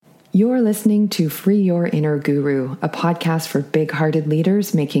You're listening to Free Your Inner Guru, a podcast for big-hearted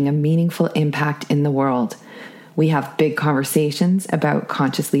leaders making a meaningful impact in the world. We have big conversations about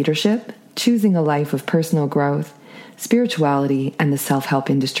conscious leadership, choosing a life of personal growth, spirituality, and the self-help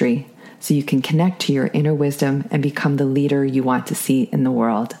industry, so you can connect to your inner wisdom and become the leader you want to see in the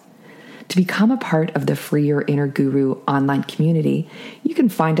world. To become a part of the Free Your Inner Guru online community, you can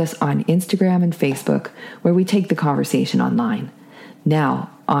find us on Instagram and Facebook, where we take the conversation online. Now,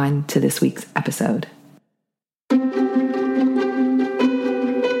 on to this week's episode.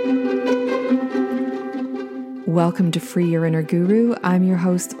 Welcome to Free Your Inner Guru. I'm your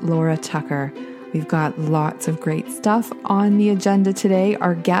host, Laura Tucker. We've got lots of great stuff on the agenda today.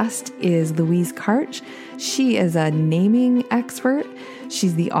 Our guest is Louise Karch. She is a naming expert.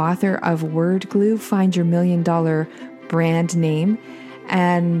 She's the author of Word Glue, Find Your $1 Million Brand Name.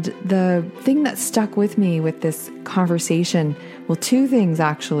 And the thing that stuck with me with this conversation, well, two things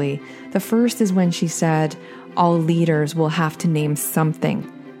actually. The first is when she said, all leaders will have to name something.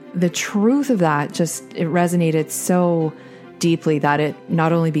 The truth of that it resonated so deeply that it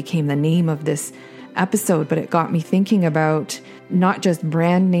not only became the name of this episode, but it got me thinking about not just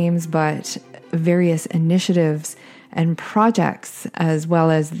brand names, but various initiatives and projects, as well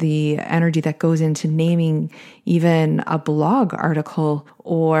as the energy that goes into naming even a blog article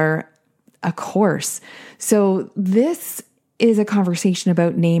or a course. So this is a conversation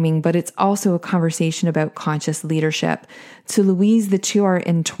about naming, but it's also a conversation about conscious leadership. To Louise, the two are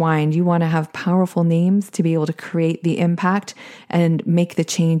entwined. You want to have powerful names to be able to create the impact and make the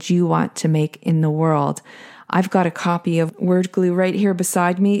change you want to make in the world. I've got a copy of Word Glue right here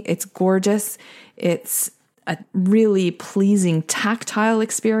beside me. It's gorgeous. It's a really pleasing tactile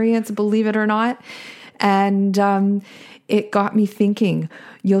experience, believe it or not. And it got me thinking.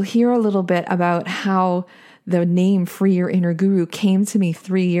 You'll hear a little bit about how the name Free Your Inner Guru came to me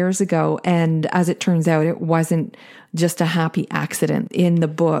 3 years ago. And as it turns out, it wasn't just a happy accident. In the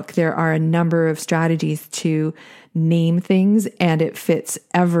book, there are a number of strategies to name things, and it fits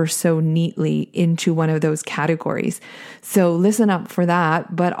ever so neatly into one of those categories. So listen up for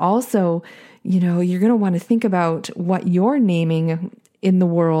that. But also, you're going to want to think about what you're naming in the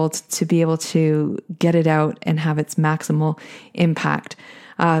world to be able to get it out and have its maximal impact.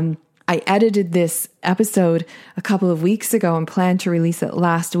 I edited this episode a couple of weeks ago and planned to release it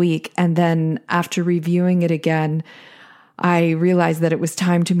last week. And then after reviewing it again, I realized that it was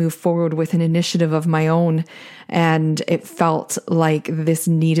time to move forward with an initiative of my own. And it felt like this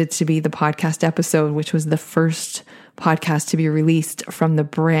needed to be the podcast episode, which was the first podcast to be released from the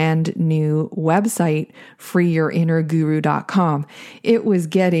brand new website, freeyourinnerguru.com. It was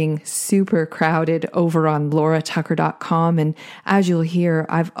getting super crowded over on lauratucker.com. And as you'll hear,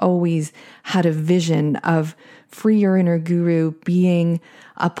 I've always had a vision of Free Your Inner Guru being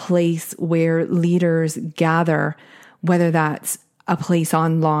a place where leaders gather, whether that's a place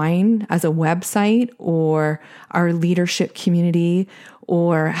online as a website or our leadership community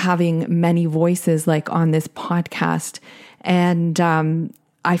or having many voices like on this podcast. And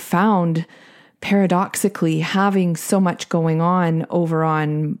I found paradoxically having so much going on over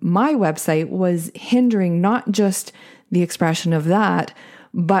on my website was hindering not just the expression of that,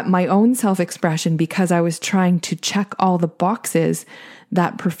 but my own self-expression, because I was trying to check all the boxes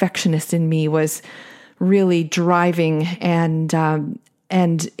that perfectionist in me was really driving, and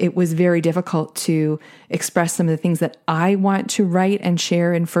it was very difficult to express some of the things that I want to write and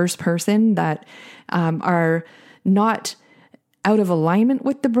share in first person that are not out of alignment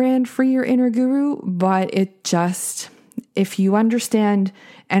with the brand Free Your Inner Guru, but it just, if you understand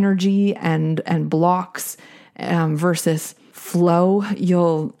energy and blocks versus flow,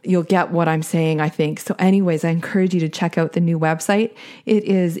 you'll get what I'm saying, I think. So anyways, I encourage you to check out the new website. It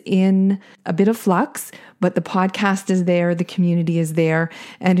is in a bit of flux, but the podcast is there, the community is there.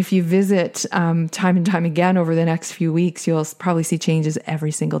 And if you visit time and time again over the next few weeks, you'll probably see changes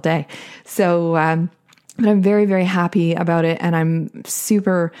every single day. So but I'm very, very happy about it. And I'm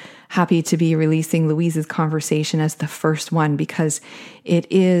super happy to be releasing Louise's conversation as the first one, because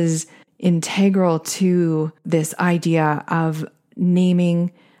it is integral to this idea of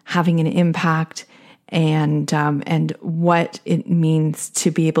naming, having an impact, and what it means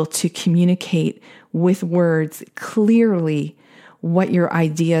to be able to communicate with words clearly what your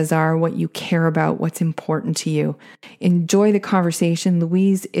ideas are, what you care about, what's important to you. Enjoy the conversation.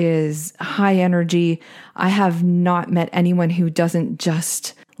 Louise is high energy. I have not met anyone who doesn't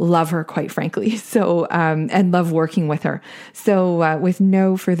just love her, quite frankly. So, and love working with her. So, with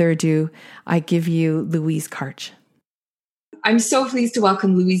no further ado, I give you Louise Karch. I'm so pleased to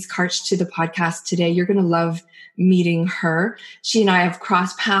welcome Louise Karch to the podcast today. You're going to love meeting her. She and I have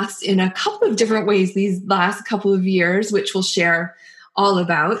crossed paths in a couple of different ways these last couple of years, which we'll share all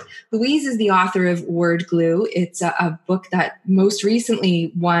about. Louise is the author of Word Glue. It's a book that most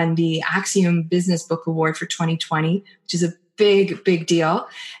recently won the Axiom Business Book Award for 2020, which is a big deal.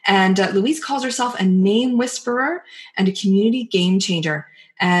 And Louise calls herself a name whisperer and a community game changer.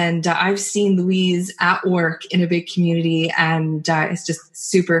 And I've seen Louise at work in a big community, and it's just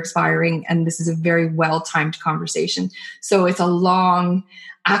super inspiring. And this is a very well-timed conversation. So it's a long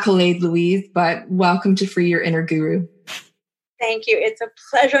accolade, Louise, but welcome to Free Your Inner Guru. Thank you. It's a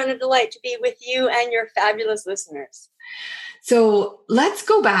pleasure and a delight to be with you and your fabulous listeners. So let's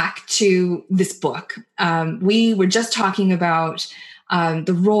go back to this book. We were just talking about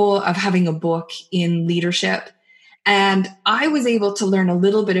the role of having a book in leadership. And I was able to learn a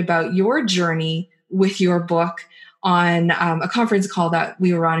little bit about your journey with your book on a conference call that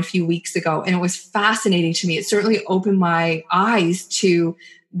we were on a few weeks ago. And it was fascinating to me. It certainly opened my eyes to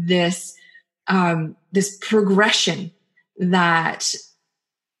this progression that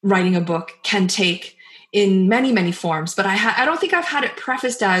writing a book can take in many forms. But I don't think I've had it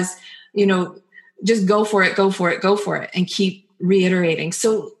prefaced as, just go for it, and keep reiterating.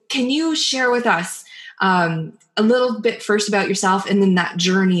 So can you share with us a little bit first about yourself and then that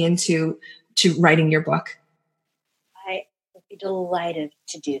journey into writing your book? I would be delighted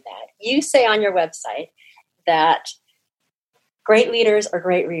to do that. You say on your website that great leaders are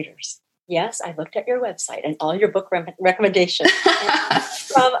great readers. Yes, I looked at your website and all your book recommendations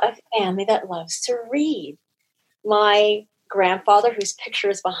from a family that loves to read. My grandfather, whose picture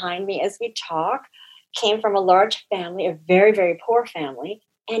is behind me as we talk, came from a large family, a very, very poor family,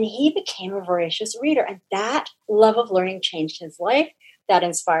 and he became a voracious reader. And that love of learning changed his life. That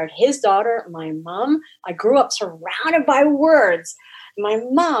inspired his daughter, my mom. I grew up surrounded by words. My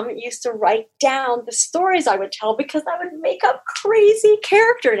mom used to write down the stories I would tell because I would make up crazy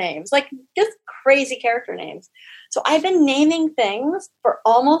character names, like just crazy character names. So I've been naming things for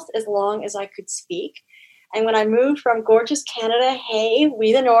almost as long as I could speak. And when I moved from gorgeous Canada, hey,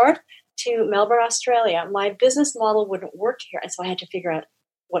 we the North, to Melbourne, Australia, my business model wouldn't work here. And so I had to figure out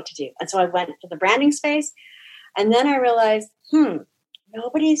what to do. And so I went to the branding space. And then I realized,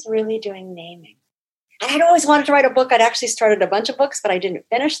 nobody's really doing naming. And I'd always wanted to write a book. I'd actually started a bunch of books, but I didn't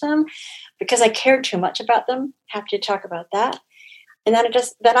finish them because I cared too much about them. Happy to talk about that. And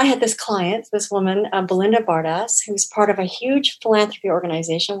then I had this client, this woman, Belinda Bardas, who's part of a huge philanthropy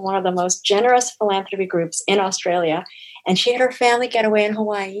organization, one of the most generous philanthropy groups in Australia. And she had her family get away in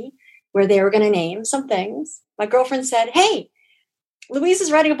Hawaii where they were going to name some things. My girlfriend said, hey, Louise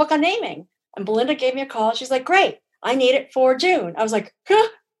is writing a book on naming. And Belinda gave me a call. She's like, great, I need it for June. I was like,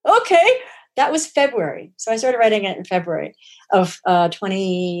 okay. That was February. So I started writing it in February of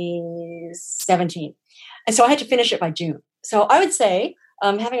 2017. And so I had to finish it by June. So I would say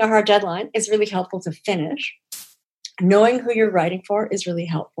having a hard deadline is really helpful to finish. Knowing who you're writing for is really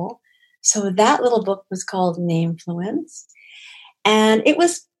helpful. So that little book was called Namefluence. And it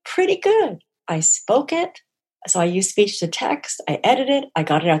was pretty good. I spoke it. So I used speech to text. I edited it. I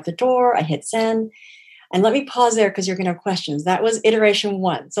got it out the door. I hit send. And let me pause there because you're going to have questions. That was iteration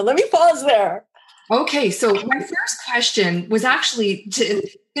 1. So let me pause there. Okay. So my first question was actually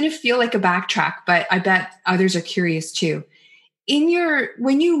going to feel like a backtrack, but I bet others are curious too.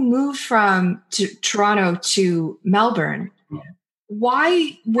 When you moved from Toronto to Melbourne,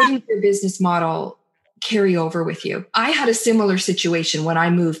 why wouldn't your business model carry over with you? I had a similar situation when I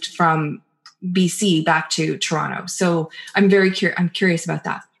moved from BC back to Toronto. So I'm curious about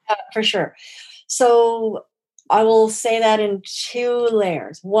that. For sure. So I will say that in 2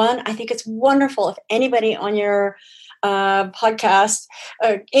 layers. One, I think it's wonderful if anybody on your podcast,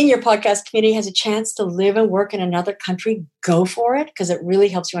 in your podcast community has a chance to live and work in another country, go for it, because it really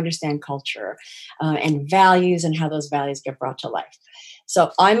helps you understand culture and values and how those values get brought to life.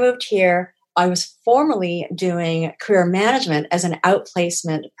 So I moved here. I was formerly doing career management as an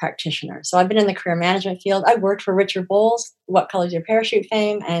outplacement practitioner. So I've been in the career management field. I worked for Richard Bowles, What Color's Your Parachute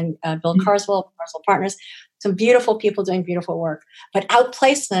fame, and Bill Carswell, Carswell Partners. Some beautiful people doing beautiful work. But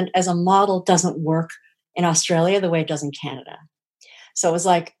outplacement as a model doesn't work in Australia the way it does in Canada. So it was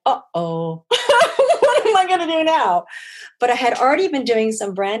like, uh-oh, what am I going to do now? But I had already been doing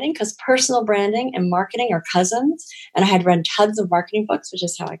some branding because personal branding and marketing are cousins. And I had read tons of marketing books, which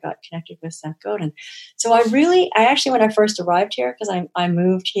is how I got connected with Seth Godin. So I actually, when I first arrived here, because I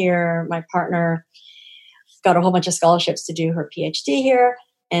moved here, my partner got a whole bunch of scholarships to do her PhD here.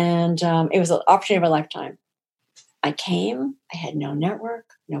 And it was an opportunity of a lifetime. I came, I had no network,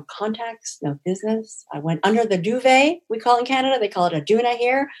 no contacts, no business. I went under the duvet, we call it in Canada. They call it a doona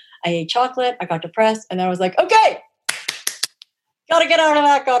here. I ate chocolate. I got depressed. And then I was like, okay, got to get out of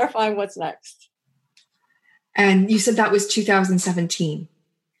that. Got to find what's next. And you said that was 2017.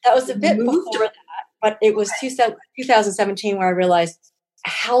 That was a bit before that, but it was 2017 where I realized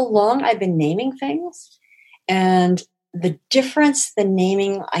how long I've been naming things and the difference the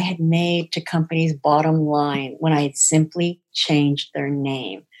naming I had made to companies' bottom line when I had simply changed their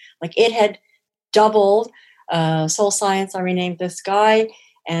name. Like it had doubled. Soul Science, I renamed this guy,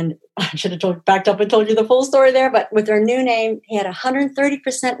 and I should have backed up and told you the full story there, but with their new name, he had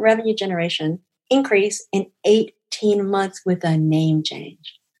 130% revenue generation increase in 18 months with a name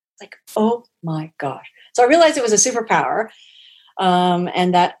change. Like, oh my gosh. So I realized it was a superpower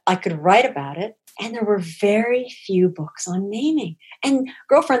and that I could write about it. And there were very few books on naming. And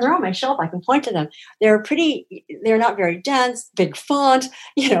girlfriend, they're on my shelf. I can point to them. They're not very dense, big font,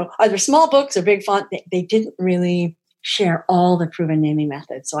 either small books or big font. They didn't really share all the proven naming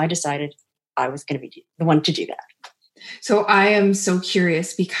methods. So I decided I was going to be the one to do that. So I am so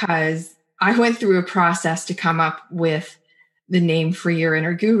curious because I went through a process to come up with the name for Your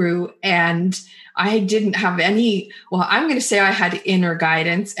Inner Guru. And I didn't have I'm going to say I had inner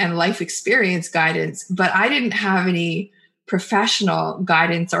guidance and life experience guidance, but I didn't have any professional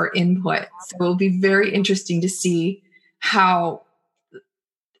guidance or input. So it'll be very interesting to see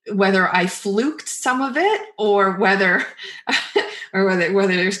whether I fluked some of it or whether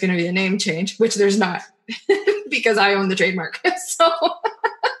there's going to be a name change, which there's not because I own the trademark.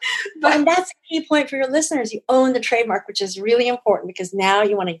 And that's a key point for your listeners. You own the trademark, which is really important because now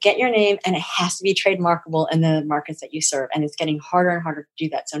you want to get your name and it has to be trademarkable in the markets that you serve. And it's getting harder and harder to do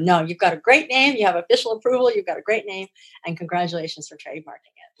that. So no, you've got a great name. You have official approval. You've got a great name and congratulations for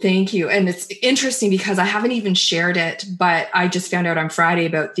trademarking it. Thank you. And it's interesting because I haven't even shared it, but I just found out on Friday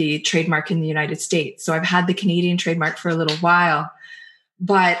about the trademark in the United States. So I've had the Canadian trademark for a little while,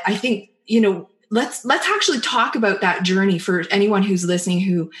 but I think, let's actually talk about that journey for anyone who's listening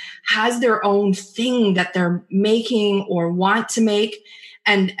who has their own thing that they're making or want to make.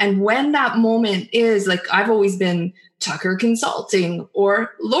 And when that moment is, like, I've always been Tucker Consulting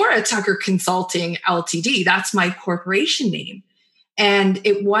or Laura Tucker Consulting Ltd. That's my corporation name. And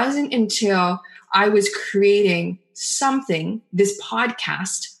it wasn't until I was creating something, this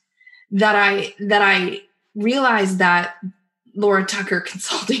podcast, that I realized that Laura Tucker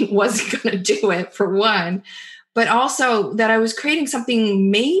Consulting wasn't going to do it, for one, but also that I was creating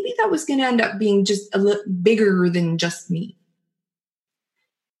something maybe that was going to end up being just a little bigger than just me.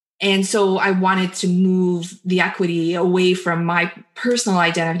 And so I wanted to move the equity away from my personal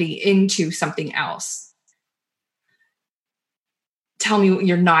identity into something else. Tell me what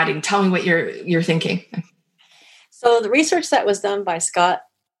you're nodding. Tell me what you're thinking. So the research that was done by Scott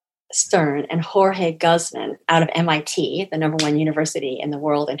Stern and Jorge Guzman out of MIT, the number one university in the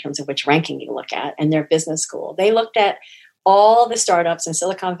world in terms of which ranking you look at, and their business school, they looked at all the startups in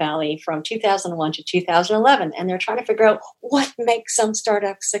Silicon Valley from 2001 to 2011, and they're trying to figure out what makes some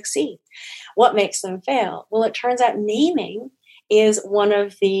startups succeed, what makes them fail. Well, it turns out naming is one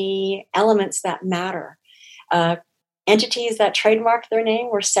of the elements that matter. Entities that trademarked their name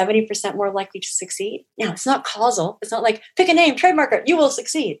were 70% more likely to succeed. Now, it's not causal. It's not like, pick a name, trademark it, you will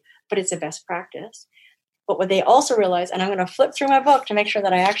succeed. But it's a best practice. But what they also realize, and I'm going to flip through my book to make sure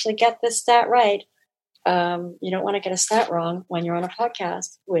that I actually get this stat right. You don't want to get a stat wrong when you're on a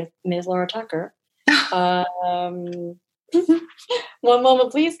podcast with Ms. Laura Tucker. One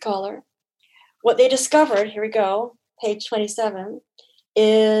moment, please, caller. What they discovered, here we go, page 27,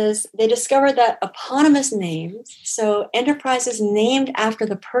 is they discovered that eponymous names, so enterprises named after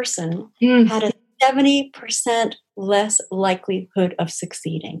the person, had a 70% less likelihood of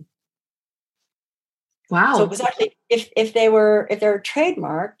succeeding. Wow. So it was actually, if they're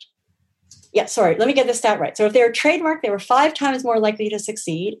trademarked, let me get this stat right. So if they were trademarked, they were 5 times more likely to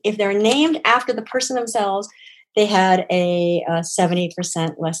succeed. If they're named after the person themselves, they had a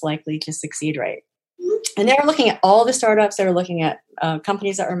 70% less likely to succeed rate. And they were looking at all the startups. They were looking at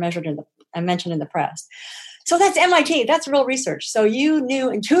companies that were mentioned in the press. So that's MIT. That's real research. So you knew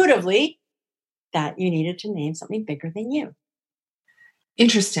intuitively that you needed to name something bigger than you.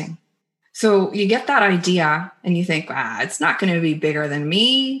 Interesting. So you get that idea and you think, it's not going to be bigger than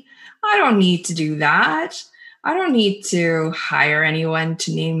me. I don't need to do that. I don't need to hire anyone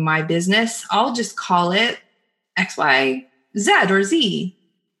to name my business. I'll just call it X, Y, Z or Z.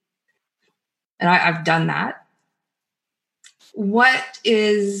 And I've done that. What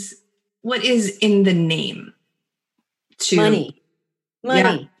is in the name? Money.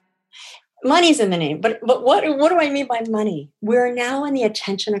 Yeah. Money's in the name. But what do I mean by money? We're now in the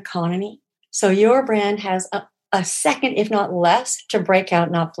attention economy. So your brand has a second, if not less, to break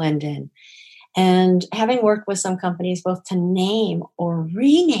out, not blend in. And having worked with some companies both to name or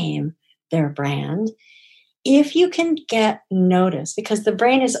rename their brand, if you can get noticed, because the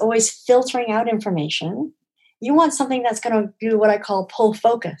brain is always filtering out information, you want something that's going to do what I call pull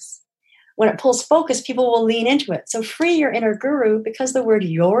focus. When it pulls focus, people will lean into it. So free your inner guru, because the word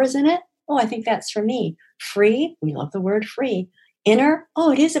your is in it. Oh, I think that's for me. Free, we love the word free. Inner,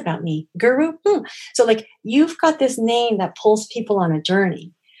 oh, it is about me. Guru, So like you've got this name that pulls people on a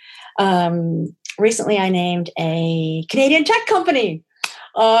journey. Recently I named a Canadian tech company.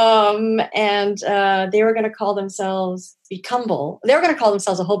 And they were going to call themselves Becumble. They were going to call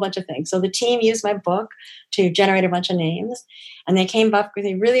themselves a whole bunch of things. So the team used my book to generate a bunch of names. And they came up with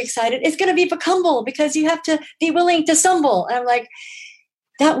really excited. It's going to be Becumble because you have to be willing to stumble. And I'm like,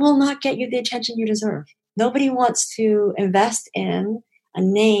 that will not get you the attention you deserve. Nobody wants to invest in a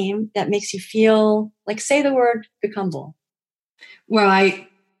name that makes you feel like, say the word Becumble.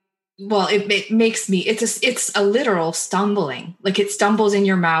 Well, it makes me, it's a literal stumbling. Like it stumbles in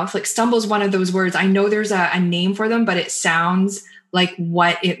your mouth. Like stumble's one of those words. I know there's a name for them, but it sounds like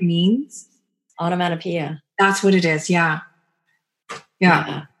what it means. Onomatopoeia. That's what it is. Yeah.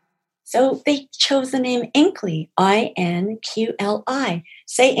 So they chose the name Inkly, INQLI.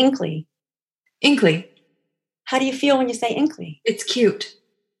 Say Inkly. Inkly. How do you feel when you say Inkly? It's cute.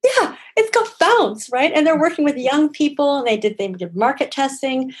 Yeah, it's got bounce, right? And they're working with young people, and they did market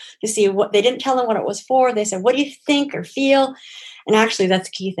testing to see what they didn't tell them what it was for. They said, "What do you think or feel?" And actually, that's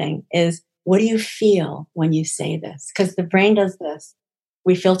the key thing: is what do you feel when you say this? Because the brain does this.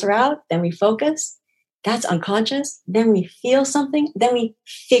 We filter out, then we focus. That's unconscious. Then we feel something. Then we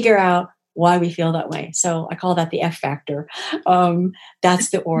figure out why we feel that way. So I call that the F factor. That's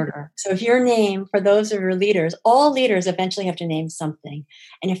the order. So if your name, for those of your leaders, all leaders eventually have to name something.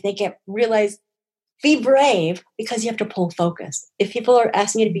 And if they realize, be brave, because you have to pull focus. If people are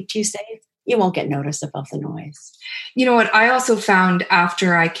asking you to be too safe, you won't get noticed above the noise. You know what? I also found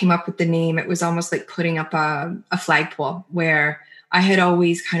after I came up with the name, it was almost like putting up a flagpole where I had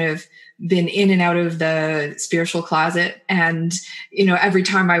always kind of been in and out of the spiritual closet. And, every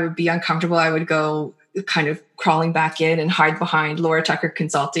time I would be uncomfortable, I would go kind of crawling back in and hide behind Laura Tucker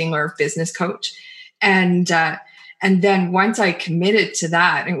Consulting or business coach. And then once I committed to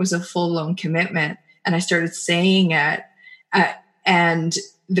that, it was a full-blown commitment, and I started saying it, and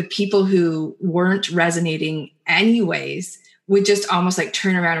the people who weren't resonating anyways would just almost like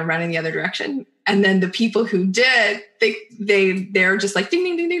turn around and run in the other direction. And then the people who did, they're just like ding,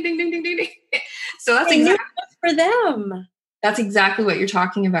 ding, ding, ding, ding, ding, ding, ding. So that's exactly for them. That's exactly what you're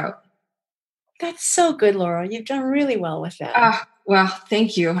talking about. That's so good, Laura. You've done really well with that. Well,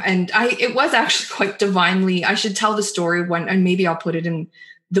 thank you. And it was actually quite divinely. I should tell the story when, and maybe I'll put it in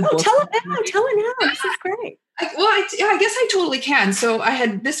the book. Tell it now. This is great. I guess I totally can. So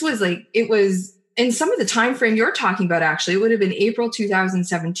it was in some of the time frame you're talking about, actually, it would have been April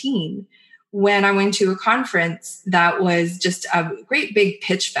 2017 when I went to a conference that was just a great big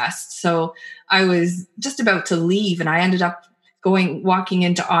pitch fest. So I was just about to leave, and I ended up walking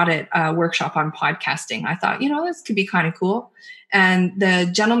into audit a workshop on podcasting. I thought, this could be kind of cool. And the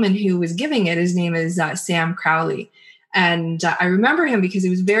gentleman who was giving it, his name is Sam Crowley. And I remember him because he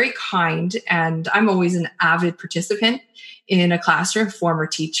was very kind. And I'm always an avid participant in a classroom, former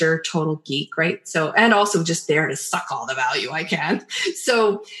teacher, total geek, right? So, and also just there to suck all the value I can.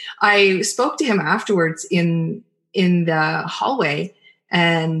 So I spoke to him afterwards in the hallway,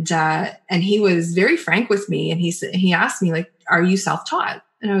 and he was very frank with me. And he asked me, like, are you self-taught?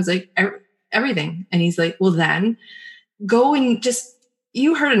 And I was like, everything. And he's like, well, then go and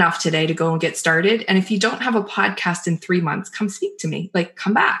you heard enough today to go and get started. And if you don't have a podcast in 3 months, come speak to me, like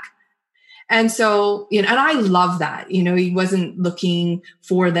come back. And so, and I love that, he wasn't looking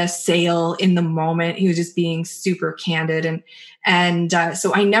for the sale in the moment. He was just being super candid. And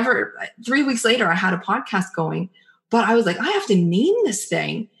so 3 weeks later, I had a podcast going, but I was like, I have to name this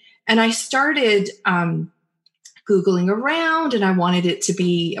thing. And I started, Googling around, and I wanted it to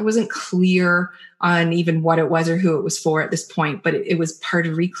be, I wasn't clear on even what it was or who it was for at this point, but it was part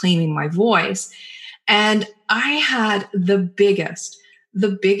of reclaiming my voice. And I had the biggest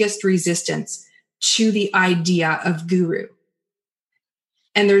resistance to the idea of guru.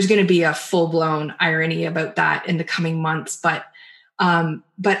 And there's going to be a full-blown irony about that in the coming months. But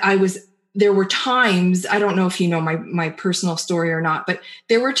there were times, I don't know if you know my personal story or not, but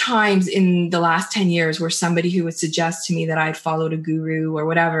there were times in the last 10 years where somebody who would suggest to me that I'd followed a guru or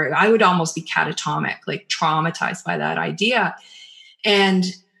whatever, I would almost be catatonic, like traumatized by that idea. And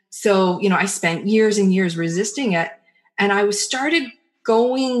So, I spent years and years resisting it. And I started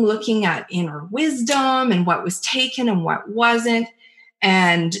looking at inner wisdom and what was taken and what wasn't,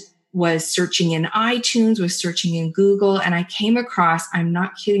 and was searching in iTunes, was searching in Google. And I came across, I'm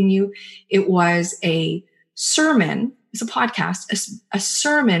not kidding you, it was a sermon, it's a podcast, a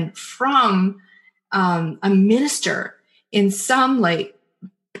sermon from a minister in some, like,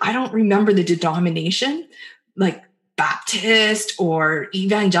 I don't remember the denomination, like Baptist or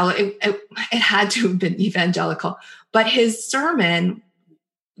evangelical. It had to have been evangelical, but his sermon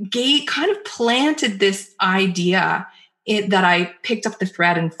kind of planted this idea that I picked up the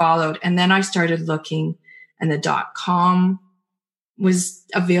thread and followed. And then I started looking, and the .com was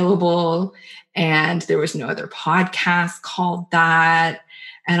available, and there was no other podcast called that.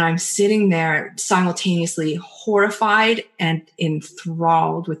 And I'm sitting there simultaneously horrified and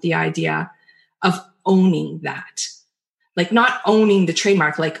enthralled with the idea of owning that. Like, not owning the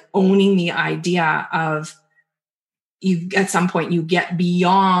trademark, like owning the idea of, you at some point you get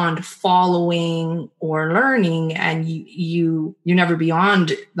beyond following or learning, and you're never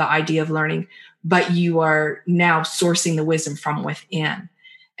beyond the idea of learning, but you are now sourcing the wisdom from within.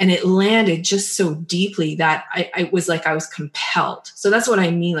 And it landed just so deeply that I was like, I was compelled. So that's what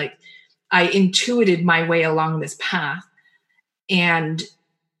I mean. Like, I intuited my way along this path, and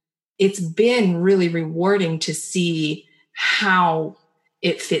it's been really rewarding to see how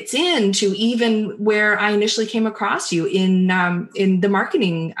it fits into even where I initially came across you in the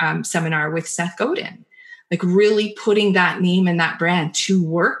marketing seminar with Seth Godin, like really putting that name and that brand to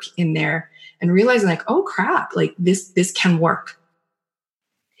work in there and realizing, like, oh crap, like this can work.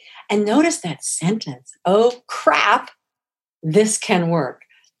 And notice that sentence, oh crap, this can work.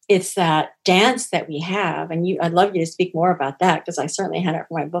 It's that dance that we have. And I'd love you to speak more about that, because I certainly had it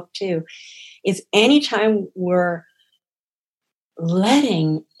for my book too. Is anytime we're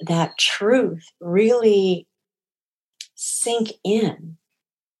letting that truth really sink in.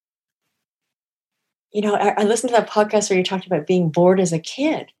 I listened to that podcast where you talked about being bored as a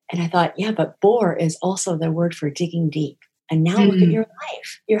kid. And I thought, yeah, but bore is also the word for digging deep. And now look at your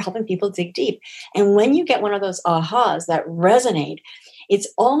life. You're helping people dig deep. And when you get one of those ahas that resonate, it's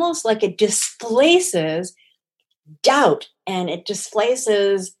almost like it displaces doubt, and it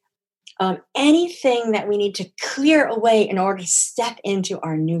displaces anything that we need to clear away in order to step into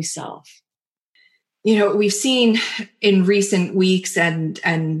our new self. We've seen in recent weeks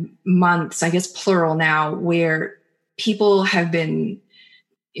and months, I guess plural now, where people have been,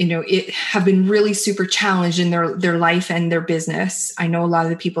 have been really super challenged in their life and their business. I know a lot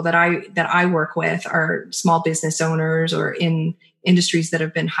of the people that I work with are small business owners or in industries that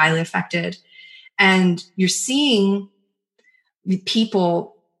have been highly affected. And you're seeing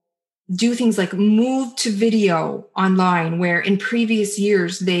people do things like move to video online, where in previous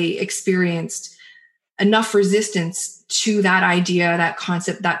years they experienced enough resistance to that idea, that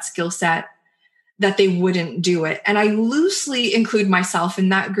concept, that skill set, that they wouldn't do it. And I loosely include myself in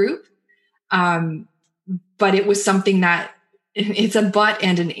that group. But it was something that it's a but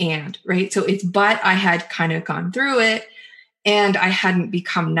and an and, right? So it's but I had kind of gone through it and I hadn't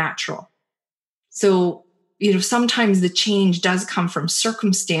become natural. So sometimes the change does come from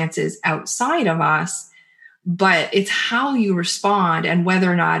circumstances outside of us, but it's how you respond and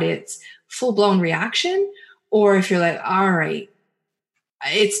whether or not it's full-blown reaction, or if you're like, all right,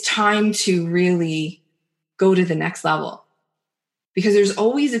 it's time to really go to the next level. Because there's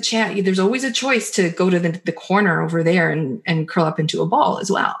always a choice to go to the corner over there and curl up into a ball as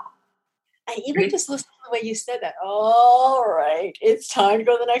well. And even just listen to the way you said that, all right, it's time to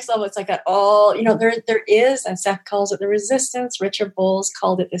go to the next level. It's like that, there is, and Seth calls it the resistance. Richard Bowles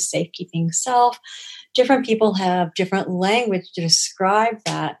called it the safekeeping self. Different people have different language to describe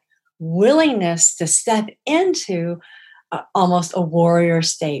that willingness to step into almost a warrior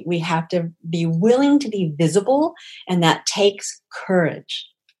state. We have to be willing to be visible, and that takes courage.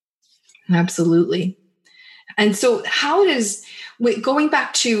 Absolutely. And so going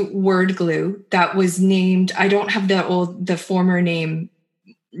back to Word Glue, that was named, I don't have the former name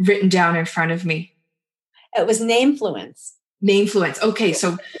written down in front of me. It was Namefluence. Namefluence. Okay.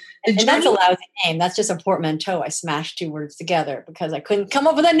 So and that's a lousy name. That's just a portmanteau. I smashed two words together because I couldn't come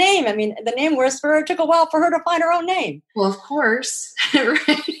up with a name. I mean, the name Whisperer, took a while for her to find her own name. Well, of course. Right?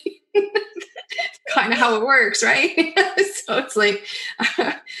 Kind of how it works, right? So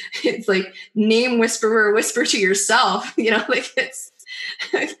it's like name Whisperer, whisper to yourself, like it's,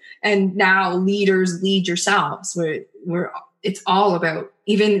 and now leaders lead yourselves, where it's all about,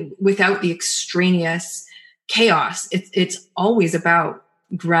 even without the extraneous chaos, it's always about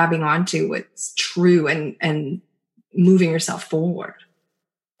grabbing onto what's true and moving yourself forward.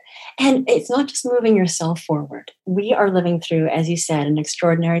 And it's not just moving yourself forward. We are living through, as you said, an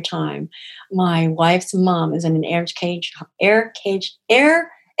extraordinary time. My wife's mom is in an aged care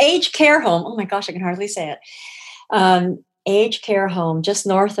home. Oh my gosh, I can hardly say it. Aged care home just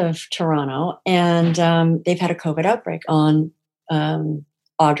north of Toronto. And they've had a COVID outbreak on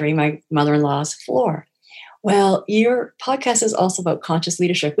Audrey, my mother-in-law's floor. Well, your podcast is also about conscious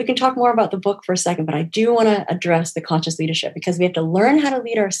leadership. We can talk more about the book for a second, but I do want to address the conscious leadership because we have to learn how to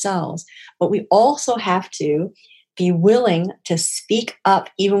lead ourselves, but we also have to be willing to speak up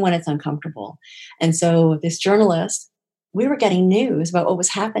even when it's uncomfortable. And so this journalist, we were getting news about what was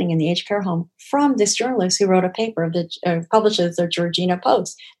happening in the aged care home from this journalist who wrote a paper that publishes the Georgina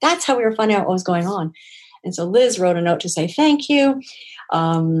Post. That's how we were finding out what was going on. And so Liz wrote a note to say thank you.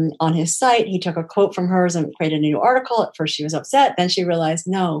 On his site, he took a quote from hers and created a new article. At first she was upset. Then she realized,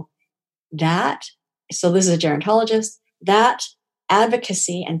 so this is a gerontologist, that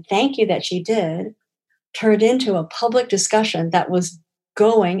advocacy and thank you that she did turned into a public discussion that was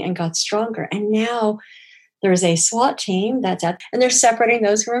going and got stronger. And now there's a SWAT team and they're separating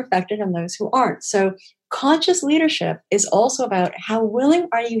those who are infected and those who aren't. So conscious leadership is also about how willing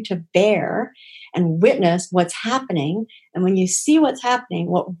are you to bear and witness what's happening. And when you see what's happening,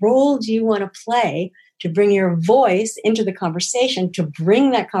 what role do you want to play to bring your voice into the conversation, to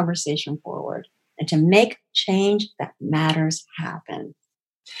bring that conversation forward and to make change that matters happen?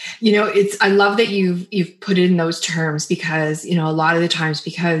 I love that you've put it in those terms because, a lot of the times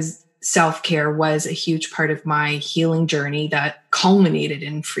because self-care was a huge part of my healing journey that culminated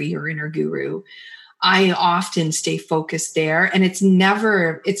in Free Your Inner Guru. I often stay focused there, and it's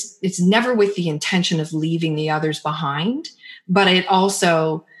never with the intention of leaving the others behind, but it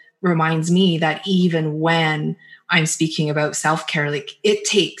also reminds me that even when I'm speaking about self-care, like it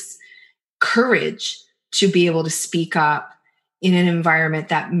takes courage to be able to speak up in an environment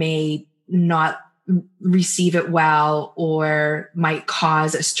that may not receive it well or might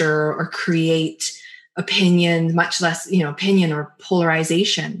cause a stir or create opinion, much less, opinion or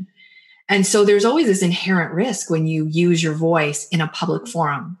polarization. And so there's always this inherent risk when you use your voice in a public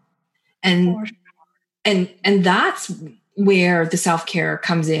forum. And that's where the self-care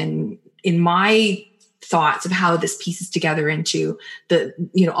comes in my thoughts of how this pieces together into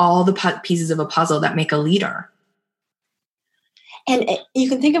all the pieces of a puzzle that make a leader. And you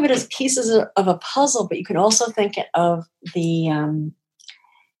can think of it as pieces of a puzzle, but you can also think of the,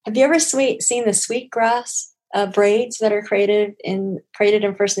 have you ever seen the sweetgrass braids that are created in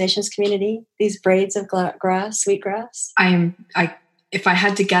First Nations community? These braids of sweetgrass. If I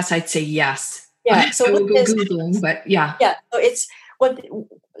had to guess, I'd say yes. Yeah. So I would go Googling, but yeah. Yeah. So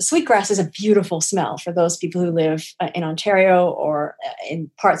sweetgrass is a beautiful smell for those people who live in Ontario or in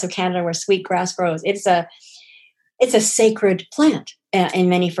parts of Canada where sweetgrass grows. It's a sacred plant in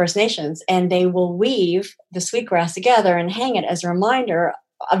many First Nations, and they will weave the sweetgrass together and hang it as a reminder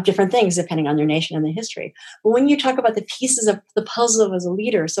of different things depending on their nation and the history. But when you talk about the pieces of the puzzle as a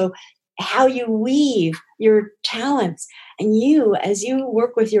leader, so how you weave your talents and as you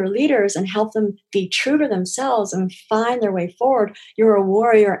work with your leaders and help them be true to themselves and find their way forward, you're a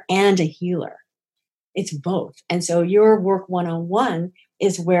warrior and a healer. It's both. And so your work one-on-one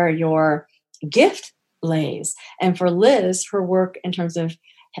is where your gift lays. And for Liz, her work in terms of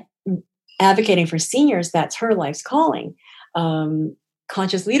advocating for seniors, that's her life's calling.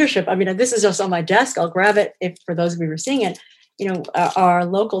 Conscious leadership. I mean, this is just on my desk. I'll grab it for those of you who are seeing it. Our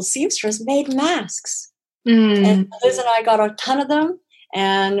local seamstress made masks. And Liz and I got a ton of them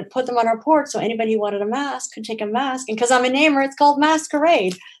and put them on our porch. So anybody who wanted a mask could take a mask. And because I'm a namer, it's called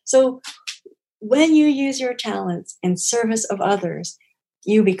Masquerade. So when you use your talents in service of others,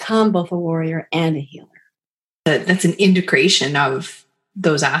 you become both a warrior and a healer. That's an integration of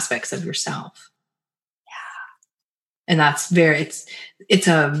those aspects of yourself. And that's it's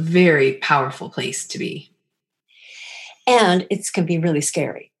a very powerful place to be. And it can be really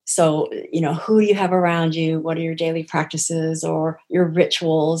scary. So, who do you have around you? What are your daily practices or your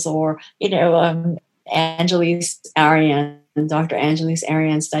rituals? Or, Angelise Arian, Dr. Angelise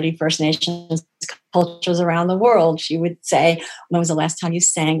Arian studied First Nations cultures around the world. She would say, when was the last time you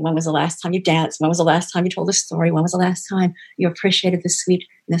sang? When was the last time you danced? When was the last time you told a story? When was the last time you appreciated the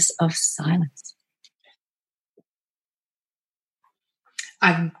sweetness of silence?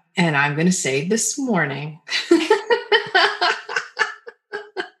 I'm going to say this morning.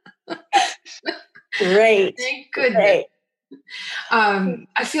 Great. Thank goodness. Great.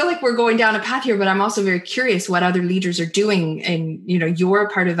 I feel like we're going down a path here, but I'm also very curious what other leaders are doing. And, you're a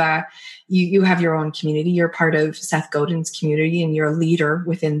part of you have your own community. You're part of Seth Godin's community and you're a leader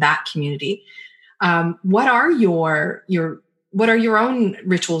within that community. What are your what are your own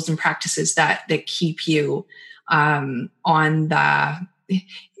rituals and practices that keep you on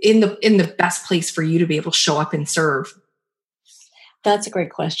in the best place for you to be able to show up and serve? That's a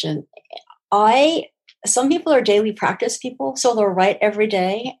great question. Some people are daily practice people, so they'll write every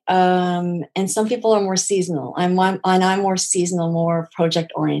day. And some people are more seasonal. I'm more seasonal, more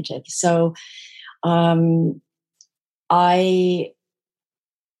project oriented. So I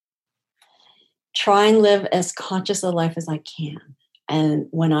try and live as conscious of life as I can. And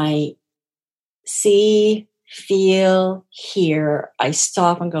when I see, feel, hear, I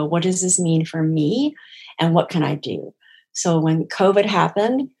stop and go, what does this mean for me? And what can I do? So when COVID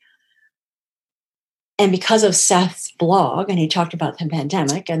happened, and because of Seth's blog, and he talked about the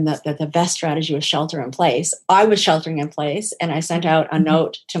pandemic and that the best strategy was shelter in place, I was sheltering in place, and I sent out a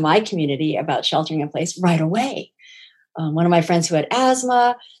note to my community about sheltering in place right away. One of my friends who had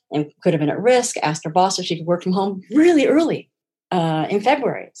asthma and could have been at risk asked her boss if she could work from home really early in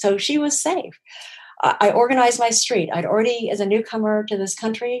February. So she was safe. I organized my street. I'd already, as a newcomer to this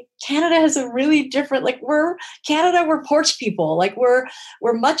country, Canada has a really different, we're porch people.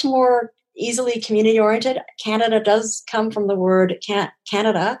 We're much more easily community oriented. Canada does come from the word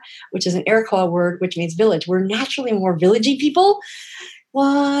Canada, which is an Iroquois word, which means village. We're naturally more villagey people.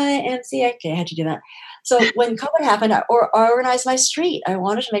 YMCA. Okay, I had to do that. So when COVID happened, I organized my street. I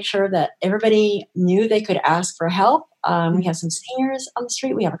wanted to make sure that everybody knew they could ask for help. We have some seniors on the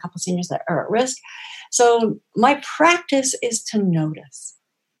street. We have a couple of seniors that are at risk. So my practice is to notice.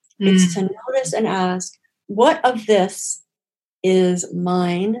 It's to notice and ask, what of this is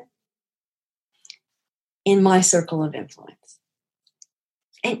mine in my circle of influence?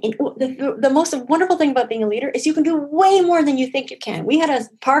 And the most wonderful thing about being a leader is you can do way more than you think you can. We had a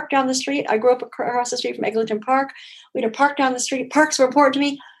park down the street. I grew up across the street from Eglinton Park. We had a park down the street. Parks were important to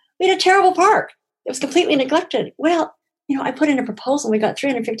me. We had a terrible park. It was completely neglected. Well, I put in a proposal. We got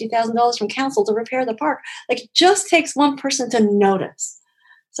 $350,000 from council to repair the park. It just takes one person to notice.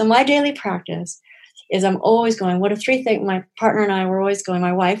 So my daily practice is I'm always going, what are three things? My partner and I were always going,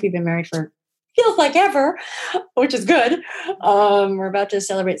 my wife, we've been married for feels like ever, which is good. We're about to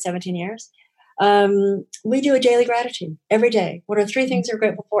celebrate 17 years. We do a daily gratitude every day. What are three things you're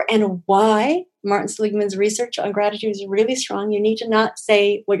grateful for and why? Martin Seligman's research on gratitude is really strong. You need to not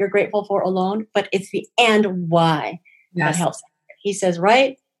say what you're grateful for alone, but it's the and why that helps. He says,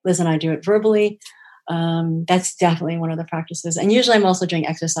 right? Liz and I do it verbally. That's definitely one of the practices. And usually I'm also doing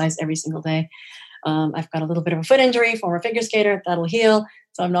exercise every single day. I've got a little bit of a foot injury, former figure skater. That'll heal.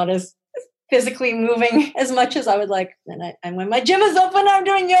 So I'm not as physically moving as much as I would like. And when my gym is open, I'm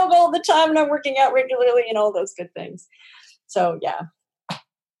doing yoga all the time and I'm working out regularly and all those good things. So, yeah.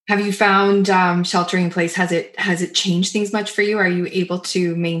 Have you found sheltering in place? Has it changed things much for you? Are you able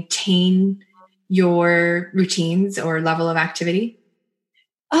to maintain your routines or level of activity?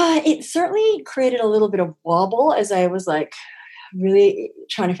 It certainly created a little bit of wobble as I was really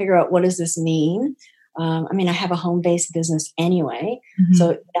trying to figure out what does this mean? I have a home-based business anyway,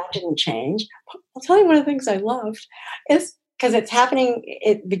 so that didn't change. I'll tell you one of the things I loved is because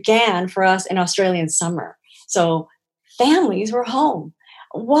it began for us in Australian summer. So families were home,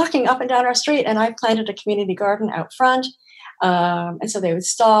 walking up and down our street, and I planted a community garden out front. And so they would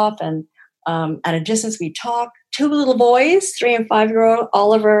stop, and at a distance we'd talk. Two little boys, 3 and 5-year-old,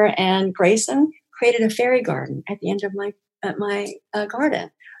 Oliver and Grayson, created a fairy garden at the end of my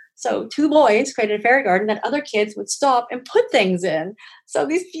garden. So 2 boys created a fairy garden that other kids would stop and put things in. So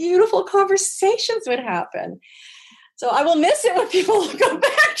these beautiful conversations would happen. So I will miss it when people go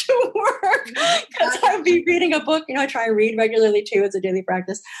back to work because I would be reading a book. I try and read regularly too as a daily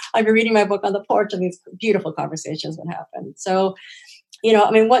practice. I'd be reading my book on the porch and these beautiful conversations would happen. So,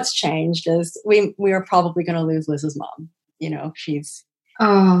 what's changed is we are probably going to lose Liz's mom. She's...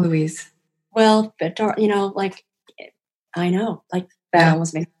 Oh, Louise. Well, but, I know, that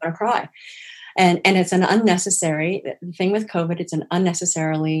almost makes me want to cry. And it's an unnecessary, the thing with COVID, it's an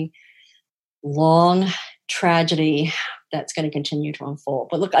unnecessarily long tragedy that's going to continue to unfold.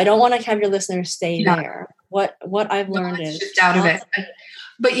 But look, I don't want to have your listeners stay there. What I've learned is shift out of it.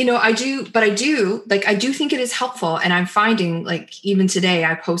 But I do think it is helpful. And I'm finding even today,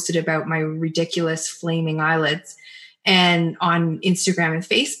 I posted about my ridiculous flaming eyelids and on Instagram and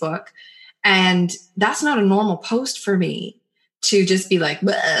Facebook. And that's not a normal post for me to just be like,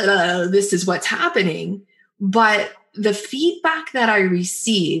 this is what's happening. But the feedback that I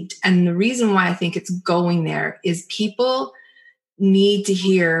received and the reason why I think it's going there is people need to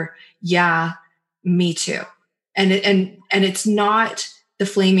hear, yeah, me too. And it's not the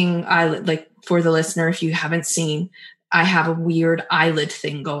flaming eyelid. For the listener, if you haven't seen, I have a weird eyelid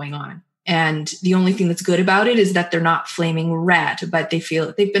thing going on. And the only thing that's good about it is that they're not flaming red, but they've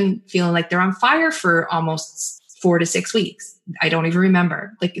been feeling like they're on fire for almost 4 to 6 weeks. I don't even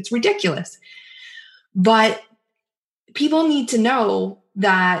remember. Like, it's ridiculous. But people need to know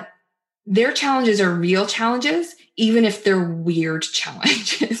that their challenges are real challenges, even if they're weird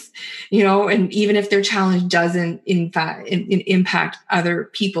challenges, and even if their challenge doesn't in fact impact other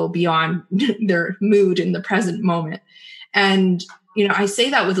people beyond their mood in the present moment. And, I say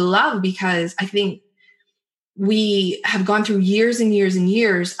that with love, because I think we have gone through years and years and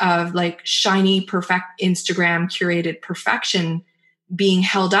years of like shiny, perfect Instagram curated perfection being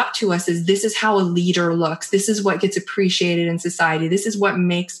held up to us as this is how a leader looks. This is what gets appreciated in society. This is what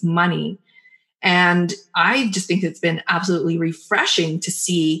makes money. And I just think it's been absolutely refreshing to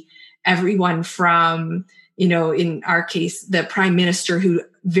see everyone from, in our case, the prime minister who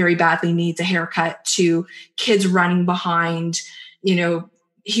very badly needs a haircut, to kids running behind,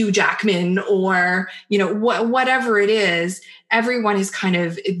 Hugh Jackman, or, whatever it is. Everyone is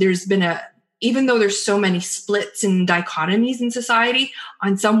there's been even though there's so many splits and dichotomies in society,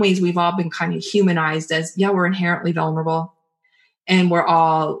 on some ways we've all been kind of humanized as, we're inherently vulnerable and we're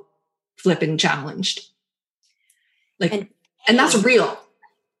all flipping challenged. And that's real.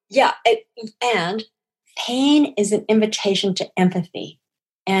 Yeah. And pain is an invitation to empathy.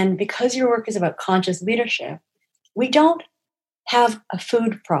 And because your work is about conscious leadership, we don't have a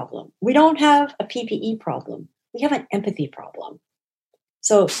food problem. We don't have a PPE problem. We have an empathy problem.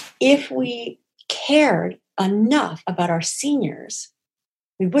 So if we cared enough about our seniors,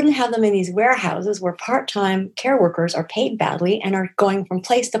 we wouldn't have them in these warehouses where part-time care workers are paid badly and are going from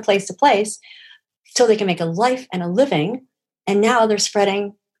place to place to place so they can make a life and a living. And now they're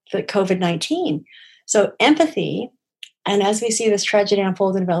spreading the COVID-19. So empathy, and as we see this tragedy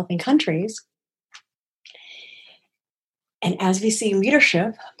unfold in developing countries, and as we see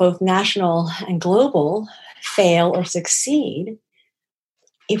leadership, both national and global, fail or succeed,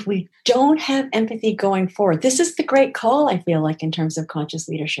 if we don't have empathy going forward, this is the great call, I feel like, in terms of conscious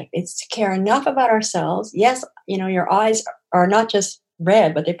leadership. It's to care enough about ourselves. Yes, your eyes are not just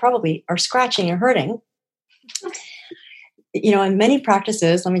red, but they probably are scratching and hurting. In many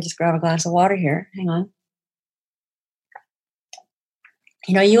practices, let me just grab a glass of water here. Hang on.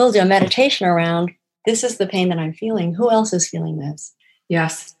 You will do a meditation around, this is the pain that I'm feeling. Who else is feeling this?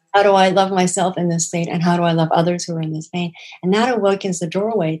 Yes. How do I love myself in this state? And how do I love others who are in this pain? And that awakens the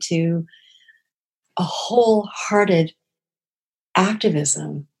doorway to a wholehearted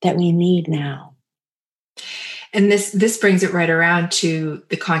activism that we need now. And this brings it right around to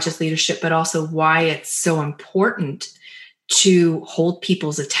the conscious leadership, but also why it's so important to hold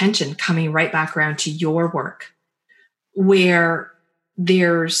people's attention, coming right back around to your work, where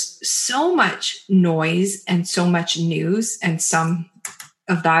there's so much noise and so much news, and some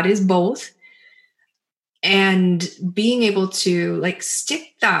of that is both. And being able to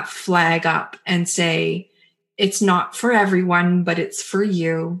stick that flag up and say, it's not for everyone, but it's for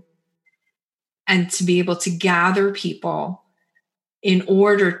you. And to be able to gather people in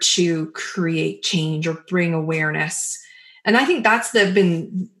order to create change or bring awareness. And I think that's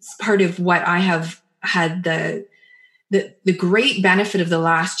been part of what I have had the great benefit of the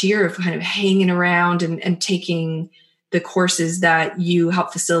last year of kind of hanging around and taking the courses that you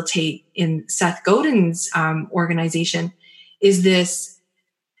help facilitate in Seth Godin's organization, is this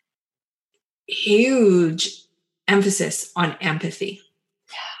huge emphasis on empathy.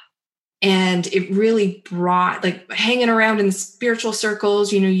 And it really brought, hanging around in the spiritual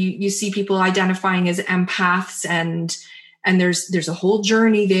circles, you see people identifying as empaths, and there's a whole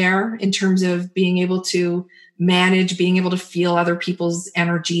journey there in terms of being able to manage, being able to feel other people's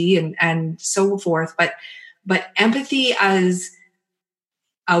energy and so forth. But empathy as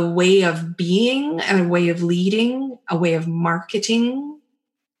a way of being, a way of leading, a way of marketing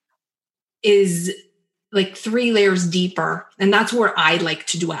is 3 layers deeper. And that's where I like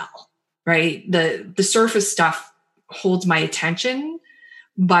to dwell, right? The surface stuff holds my attention,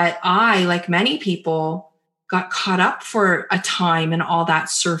 but I, like many people, got caught up for a time in all that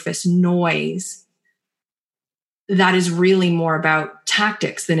surface noise that is really more about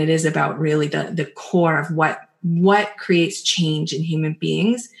tactics than it is about really the core of what creates change in human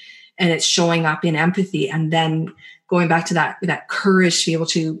beings. And it's showing up in empathy, and then going back to that courage to be able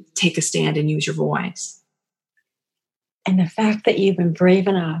to take a stand and use your voice. And the fact that you've been brave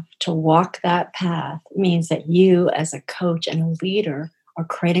enough to walk that path means that you, as a coach and a leader, are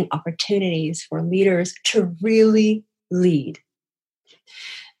creating opportunities for leaders to really lead.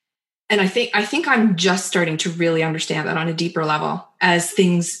 And I think I'm just starting to really understand that on a deeper level as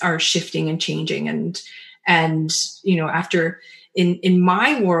things are shifting and changing. And after in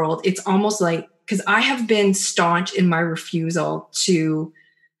my world, it's almost like, because I have been staunch in my refusal to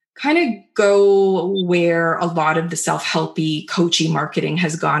kind of go where a lot of the self-helpy coaching marketing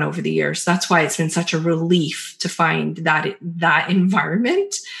has gone over the years. That's why it's been such a relief to find that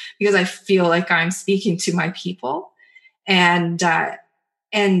environment, because I feel like I'm speaking to my people and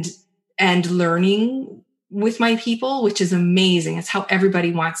learning with my people, which is amazing. It's how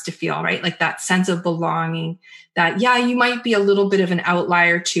everybody wants to feel, right? Like that sense of belonging, that, yeah, you might be a little bit of an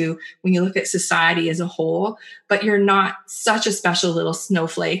outlier too when you look at society as a whole, but you're not such a special little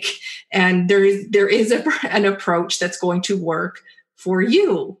snowflake. And there is an approach that's going to work for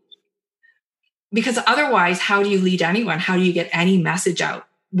you. Because otherwise, how do you lead anyone? How do you get any message out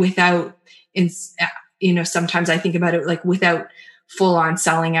without, sometimes I think about it like without full on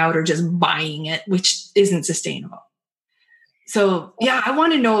selling out or just buying it, which isn't sustainable. So yeah, I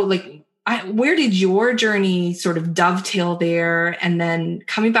want to know, like, where did your journey sort of dovetail there? And then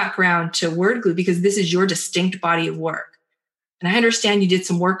coming back around to Word Glue, because this is your distinct body of work. And I understand you did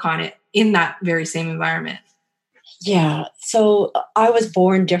some work on it in that very same environment. Yeah. So I was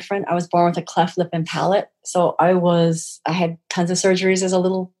born different. I was born with a cleft lip and palate. So I had tons of surgeries as a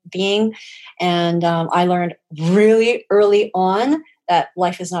little being. And I learned really early on that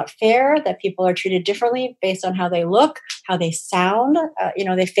life is not fair, that people are treated differently based on how they look, how they sound.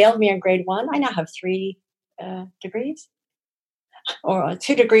 They failed me in grade 1. I now have 3 degrees or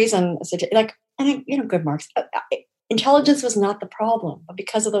 2 degrees and good marks. Intelligence was not the problem, but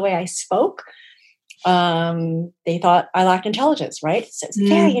because of the way I spoke, they thought I lacked intelligence, right? So it's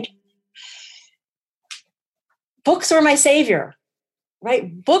very books were my savior,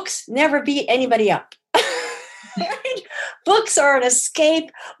 right? Books never beat anybody up. Right? Books are an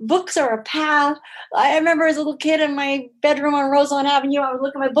escape. Books are a path. I remember as a little kid in my bedroom on Roseland Avenue, I would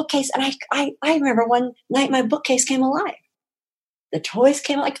look at my bookcase, and I remember one night my bookcase came alive. The toys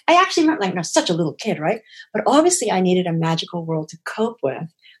came alive. I actually remember, I was such a little kid, right? But obviously I needed a magical world to cope with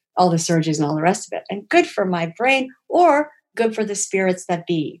all the surgeries and all the rest of it. And good for my brain, or good for the spirits that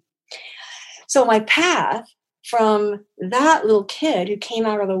be. So my path from that little kid who came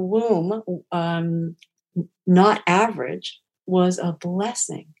out of the womb, not average, was a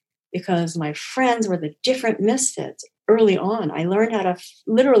blessing, because my friends were the different misfits early on. I learned how to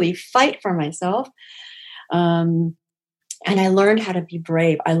literally fight for myself. And I learned how to be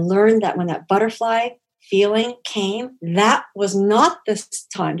brave. I learned that when that butterfly feeling came, that was not the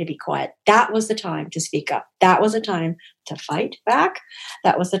time to be quiet. That was the time to speak up. That was the time to fight back.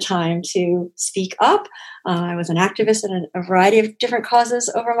 That was the time to speak up. I was an activist in a variety of different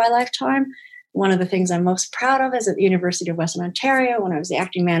causes over my lifetime. One of the things I'm most proud of is at the University of Western Ontario, when I was the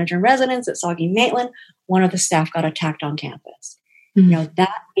acting manager in residence at Saugeen Maitland, one of the staff got attacked on campus. Mm-hmm.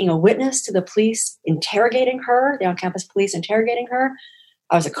 That being a witness to the police interrogating her, the on-campus police interrogating her,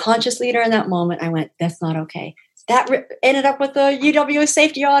 I was a conscious leader in that moment. I went, that's not okay. That ended up with the UW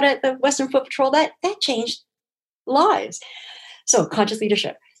safety audit, the Western Foot Patrol. That changed lives. So conscious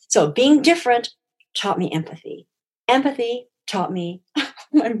leadership. So being different taught me empathy. Empathy taught me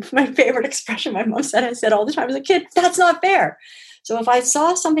my favorite expression my mom said, I said all the time as a kid, that's not fair. So if I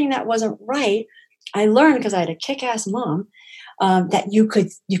saw something that wasn't right, I learned, because I had a kick-ass mom, that you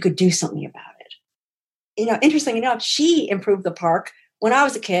could do something about it. Interesting enough, she improved the park when I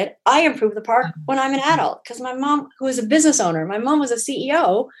was a kid. I improved the park when I'm an adult, because my mom, who was a business owner, my mom was a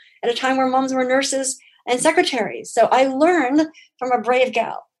CEO at a time where moms were nurses and secretaries. So I learned from a brave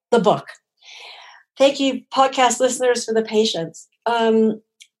gal, the book. Thank you, podcast listeners, for the patience.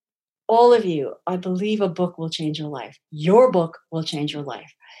 All of you, I believe a book will change your life. Your book will change your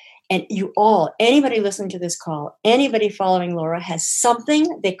life. And you all, anybody listening to this call, anybody following Laura, has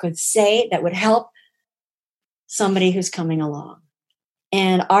something they could say that would help somebody who's coming along.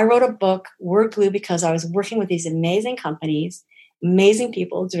 And I wrote a book, Word Glue, because I was working with these amazing companies, amazing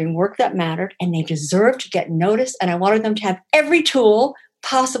people doing work that mattered, and they deserved to get noticed. And I wanted them to have every tool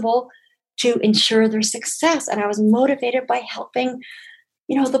possible to ensure their success. And I was motivated by helping,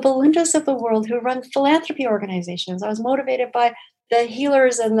 the Belindas of the world who run philanthropy organizations. I was motivated by the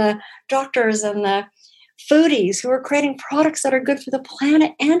healers and the doctors and the foodies who are creating products that are good for the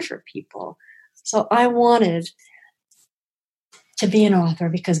planet and for people. So I wanted to be an author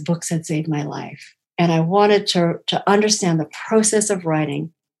because books had saved my life. And I wanted to understand the process of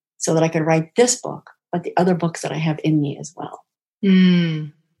writing so that I could write this book, but the other books that I have in me as well.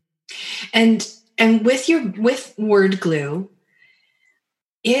 Mm. And with Word Glue,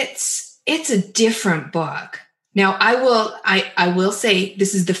 it's a different book. Now, I will say,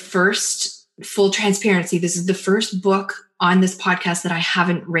 this is the first, full transparency, this is the first book on this podcast that I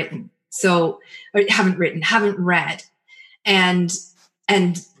haven't written. Haven't read. And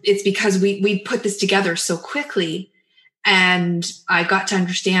it's because we put this together so quickly, and I got to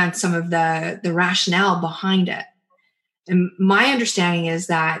understand some of the rationale behind it. And my understanding is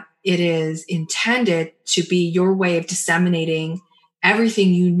that it is intended to be your way of disseminating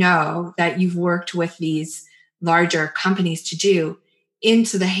everything you know that you've worked with these larger companies to do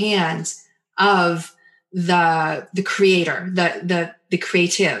into the hands of the creator, the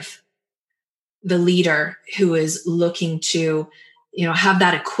creative, the leader who is looking to, have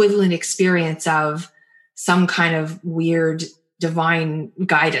that equivalent experience of some kind of weird divine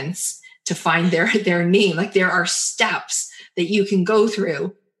guidance to find their name. Like, there are steps that you can go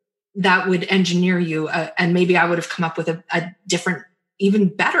through that would engineer you. And maybe I would have come up with a different, even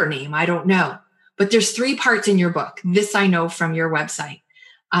better name. I don't know. But there's 3 parts in your book. This I know from your website.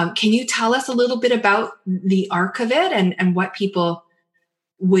 Can you tell us a little bit about the arc of it and what people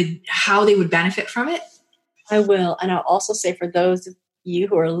how they would benefit from it? I will. And I'll also say, for those of you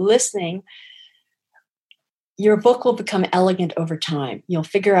who are listening, your book will become elegant over time. You'll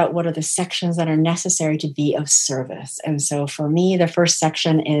figure out what are the sections that are necessary to be of service. And so for me, the first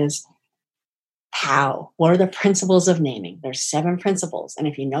section is how. What are the principles of naming? There's 7 principles. And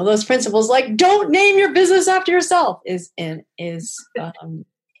if you know those principles, like don't name your business after yourself is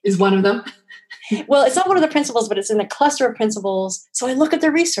one of them. Well, it's not one of the principles, but it's in the cluster of principles. So I look at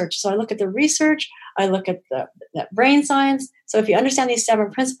the research. I look at the brain science. So if you understand these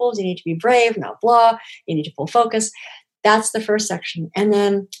 7 principles, you need to be brave, not blah. You need to pull focus. That's the first section. And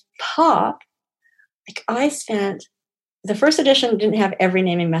then pop, the first edition didn't have every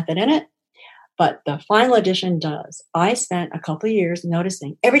naming method in it, but the final edition does. I spent a couple of years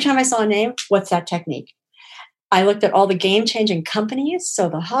noticing every time I saw a name, what's that technique? I looked at all the game-changing companies, so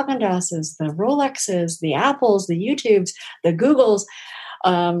the Haagen-Dazs, the Rolexes, the Apples, the YouTubes, the Googles,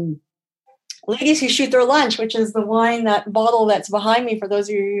 Ladies Who Shoot Their Lunch, which is the wine, that bottle that's behind me for those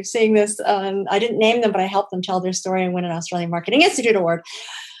of you seeing this. I didn't name them, but I helped them tell their story and win an Australian Marketing Institute award.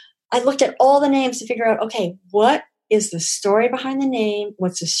 I looked at all the names to figure out, okay, what is the story behind the name?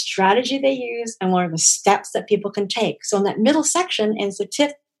 What's the strategy they use? And what are the steps that people can take? So in that middle section is the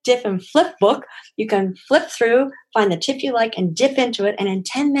tip, dip, and flip book. You can flip through, find the tip you like, and dip into it, and in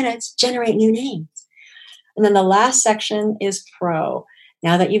 10 minutes, generate new names. And then the last section is pro.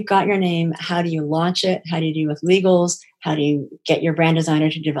 Now that you've got your name, how do you launch it? How do you deal with legals? How do you get your brand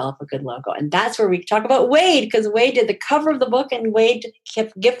designer to develop a good logo? And that's where we talk about Wade, because Wade did the cover of the book, and Wade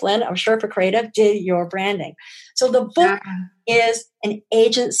Gifflin of Sherpa Creative did your branding. So the book is an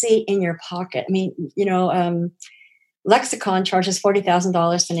agency in your pocket. I mean, Lexicon charges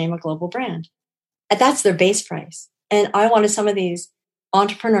 $40,000 to name a global brand. And that's their base price. And I wanted some of these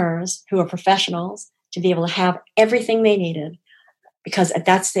entrepreneurs who are professionals to be able to have everything they needed, because at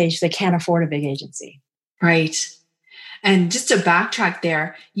that stage, they can't afford a big agency. Right. And just to backtrack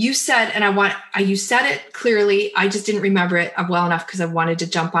there, you said, you said it clearly. I just didn't remember it well enough because I wanted to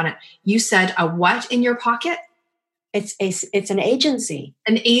jump on it. You said a what in your pocket? It's an agency.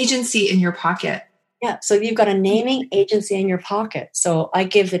 An agency in your pocket. Yeah. So you've got a naming agency in your pocket. So I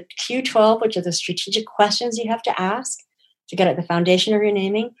give the Q12, which are the strategic questions you have to ask to get at the foundation of your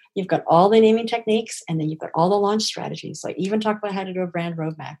naming. You've got all the naming techniques, and then you've got all the launch strategies. So I even talk about how to do a brand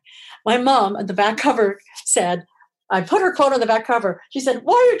roadmap. My mom at the back cover said, I put her quote on the back cover. She said,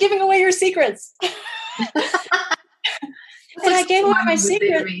 "Why are you giving away your secrets?" And I gave away my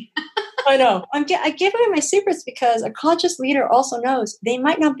secrets. I know. I gave away my secrets because a conscious leader also knows they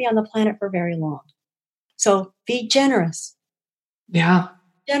might not be on the planet for very long. So be generous. Yeah.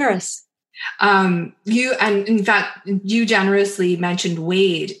 Generous. You generously mentioned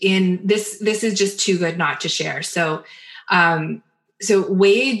Wade in this. This is just too good not to share. So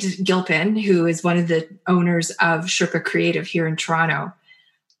Wade Gilpin, who is one of the owners of Sherpa Creative here in Toronto,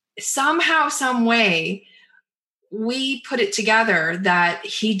 somehow, some way, we put it together that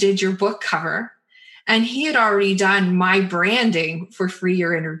he did your book cover, and he had already done my branding for Free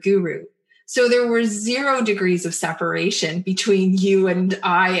Your Inner Guru. So there were 0 degrees of separation between you and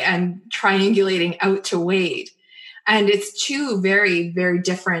I, and triangulating out to Wade. And it's 2 very, very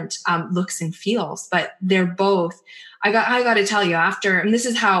different looks and feels, but they're both, I got to tell you, after, and this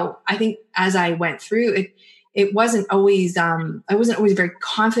is how I think as I went through it, it wasn't always, I wasn't always very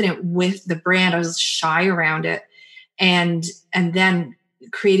confident with the brand. I was shy around it. And then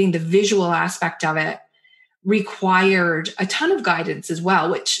creating the visual aspect of it required a ton of guidance as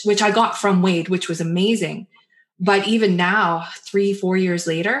well, which I got from Wade, which was amazing. But even now, 3-4 years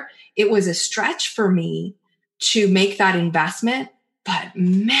later, it was a stretch for me to make that investment. But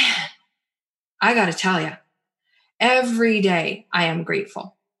man, I got to tell you, every day I am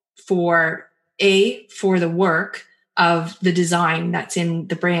grateful for the work of the design that's in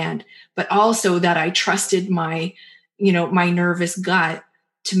the brand, but also that I trusted my nervous gut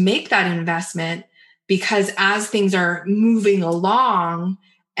to make that investment, because as things are moving along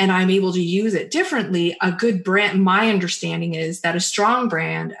and I'm able to use it differently, a good brand, my understanding is that a strong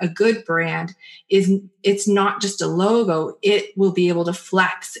brand, a good brand it's not just a logo, it will be able to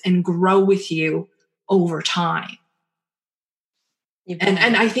flex and grow with you over time.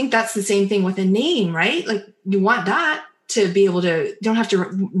 And I think that's the same thing with a name, right? Like you want that to be able to, you don't have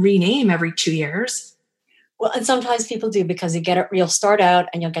to rename every 2 years. Well, and sometimes people do, because you'll start out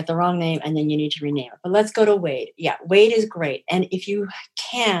and you'll get the wrong name and then you need to rename it. But let's go to Wade. Yeah, Wade is great. And if you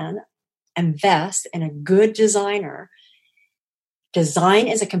can invest in a good designer, design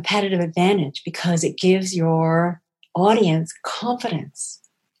is a competitive advantage because it gives your audience confidence.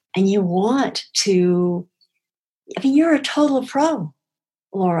 And you want to, you're a total pro,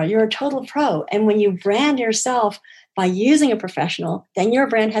 Laura. You're a total pro. And when you brand yourself by using a professional, then your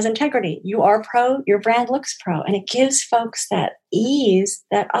brand has integrity. You are pro, your brand looks pro. And it gives folks that ease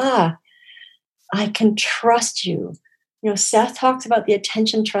that, I can trust you. Seth talks about the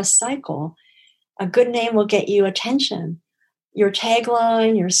attention trust cycle. A good name will get you attention. Your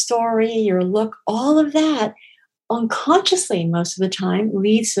tagline, your story, your look, all of that unconsciously most of the time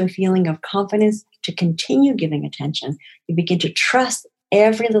leads to a feeling of confidence to continue giving attention. You begin to trust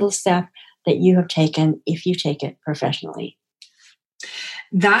every little step that you have taken if you take it professionally.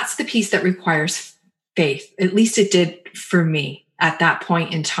 That's the piece that requires faith. At least it did for me at that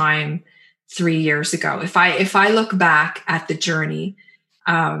point in time 3 years ago. If I look back at the journey,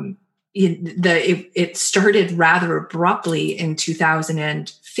 it started rather abruptly in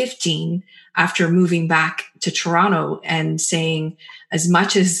 2015 after moving back to Toronto and saying, as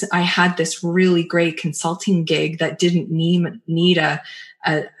much as I had this really great consulting gig that didn't need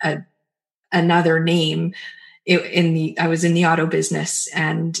another name, I was in the auto business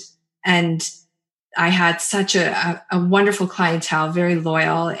and I had such a wonderful clientele, very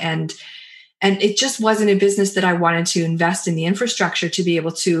loyal, and it just wasn't a business that I wanted to invest in the infrastructure to be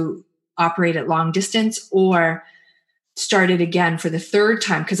able to operate at long distance or start it again for the third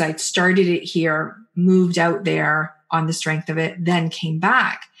time, because I'd started it here, moved out there on the strength of it, then came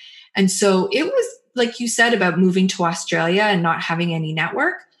back. And so it was like you said about moving to Australia and not having any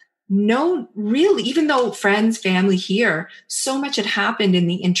network. No, really, even though friends, family here, so much had happened in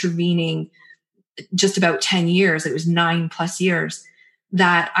the intervening just about 10 years, it was 9+ years,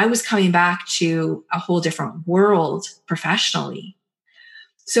 that I was coming back to a whole different world professionally.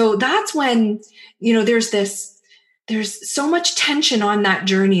 So that's when, there's so much tension on that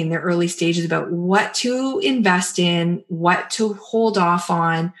journey in the early stages about what to invest in, what to hold off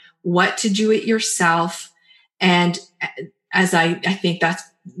on, what to do it yourself. And as I think that's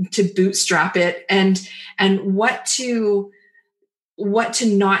to bootstrap it, and what to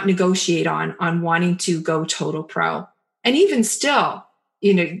not negotiate on wanting to go total pro. And even still,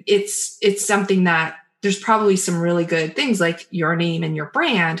 it's something that there's probably some really good things like your name and your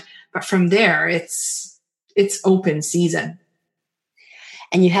brand, but from there it's open season.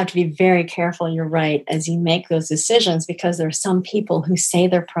 And you have to be very careful, you're right, as you make those decisions, because there are some people who say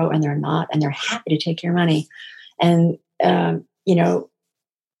they're pro and they're not, and they're happy to take your money. And,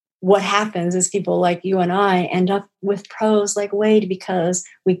 what happens is people like you and I end up with pros like Wade because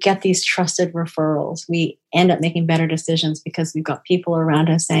we get these trusted referrals. We end up making better decisions because we've got people around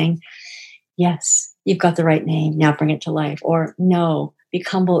us saying, yes, you've got the right name, now bring it to life. Or no, be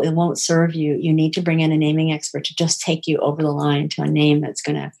humble, it won't serve you. You need to bring in a naming expert to just take you over the line to a name that's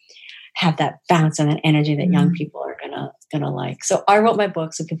going to have that bounce and that energy that young people are gonna like. So I wrote my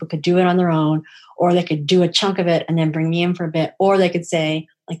book so people could do it on their own, or they could do a chunk of it and then bring me in for a bit, or they could say,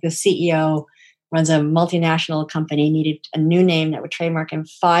 like the CEO runs a multinational company, needed a new name that would trademark in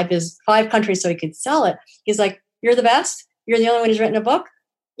 5 countries so he could sell it. He's like, you're the best. You're the only one who's written a book.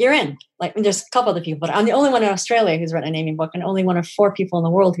 You're in. Like, there's a couple other people, but I'm the only one in Australia who's written a naming book, and only one of 4 people in the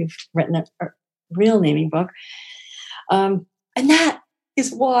world who've written a real naming book. And that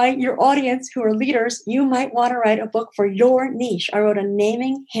is why your audience, who are leaders, you might want to write a book for your niche. I wrote a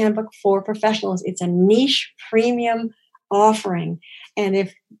naming handbook for professionals. It's a niche premium offering. And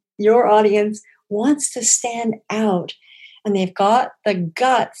if your audience wants to stand out and they've got the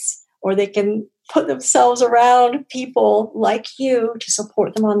guts, or they can put themselves around people like you to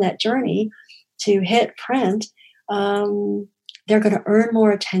support them on that journey to hit print, they're going to earn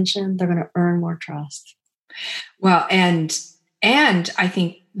more attention. They're going to earn more trust. Well, and I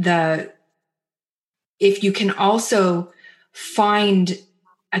think if you can also find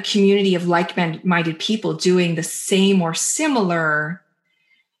a community of like-minded people doing the same or similar,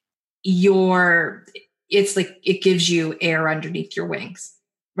 it's like, it gives you air underneath your wings,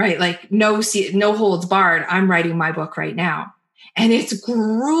 right? Like no holds barred. I'm writing my book right now. And it's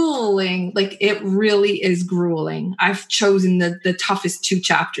grueling. Like it really is grueling. I've chosen the toughest 2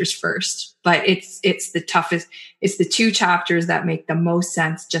 chapters first, but it's the toughest. It's the 2 chapters that make the most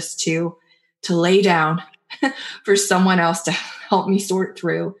sense just to lay down for someone else to help me sort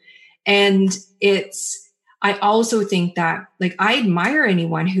through. And I also think that, like, I admire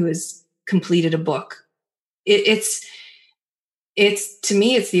anyone who has completed a book. It's to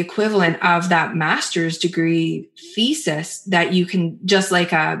me, it's the equivalent of that master's degree thesis that you can just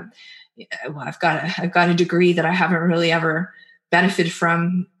like, I've got a degree that I haven't really ever benefited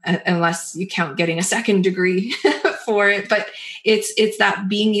from unless you count getting a second degree for it. But it's that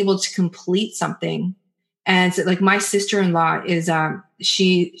being able to complete something. And so, like, my sister-in-law is,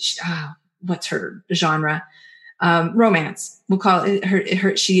 what's her genre? Romance. We'll call it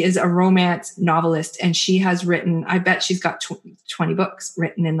her. She is a romance novelist, and she has written, I bet she's got 20 books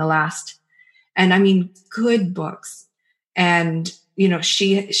written in the last, and I mean, good books. And, you know,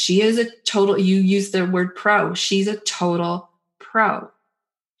 she is a total, you use the word pro. She's a total pro.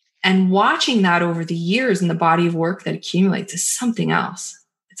 And watching that over the years and the body of work that accumulates is something else.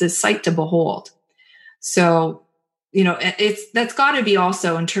 It's a sight to behold. So, you know, that's got to be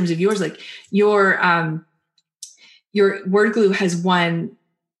also in terms of yours, like your Word Glue has won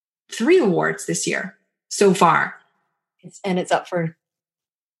 3 awards this year so far. It's up for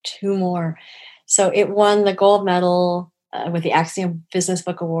 2 more. So it won the gold medal with the Axiom Business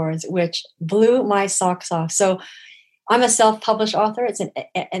Book Awards, which blew my socks off. So I'm a self-published author.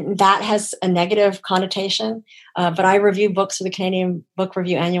 And that has a negative connotation. But I review books for the Canadian Book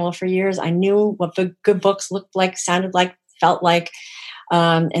Review Annual for years. I knew what the good books looked like, sounded like, felt like.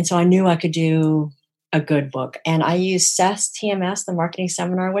 And so I knew I could do a good book. And I use CES TMS, the marketing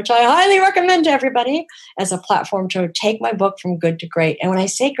seminar, which I highly recommend to everybody, as a platform to take my book from good to great. And when I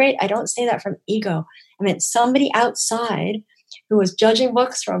say great, I don't say that from ego. I mean, somebody outside who was judging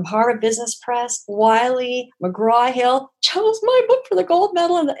books from Harvard Business Press, Wiley, McGraw-Hill, chose my book for the gold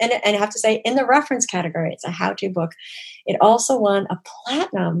medal. And I have to say, in the reference category, it's a how-to book. It also won a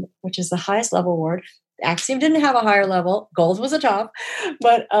platinum, which is the highest level award. Axiom didn't have a higher level. Gold was a top.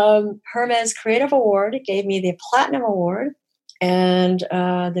 But Hermes Creative Award gave me the Platinum Award and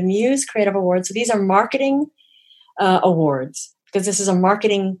the Muse Creative Award. So these are marketing awards, because this is a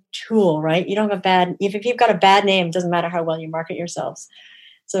marketing tool, right? You don't have if you've got a bad name, it doesn't matter how well you market yourselves.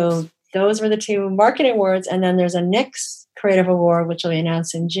 So those were the 2 marketing awards. And then there's a NIX Creative Award, which will be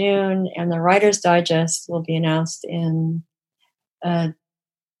announced in June. And the Writer's Digest will be announced in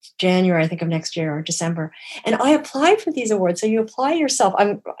January, I think, of next year, or December. And I applied for these awards. So you apply yourself.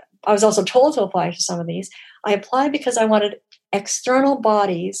 I was also told to apply for some of these. I applied because I wanted external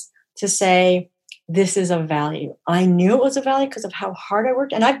bodies to say, this is of value. I knew it was of value because of how hard I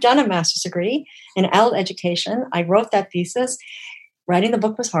worked. And I've done a master's degree in adult education. I wrote that thesis. Writing the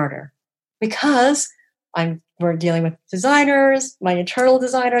book was harder because we're dealing with designers, my internal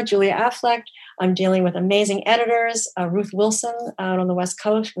designer, Julia Affleck. I'm dealing with amazing editors. Ruth Wilson out on the West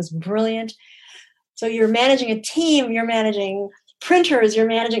Coast was brilliant. So you're managing a team, you're managing printers, you're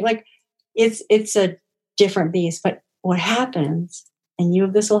managing, like, it's a different beast. But what happens,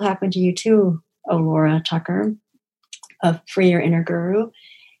 and this will happen to you too, Laura Tucker, of Free Your Inner Guru,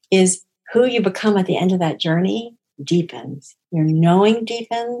 is who you become at the end of that journey deepens. Your knowing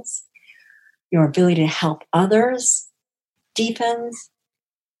deepens. Your ability to help others deepens.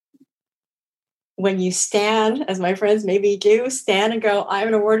 When you stand, as my friends maybe do, stand and go, I'm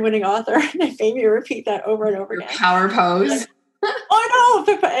an award-winning author, and they maybe repeat that over and over again. Power pose. Oh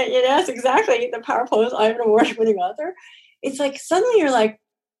no! Yes, exactly. The power pose. I'm an award-winning author. It's like suddenly you're like,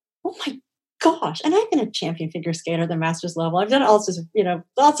 oh my gosh! And I've been a champion figure skater at the master's level. I've done all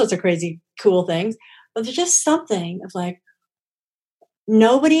sorts of crazy, cool things. But there's just something of like,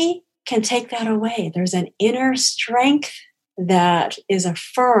 nobody can take that away. There's an inner strength that is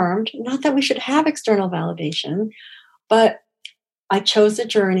affirmed. Not that we should have external validation, but I chose the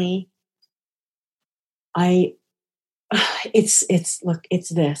journey. It's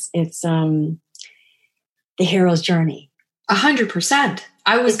the hero's journey. 100%.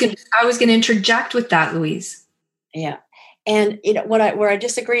 I was going to interject with that, Louise. Yeah. And where I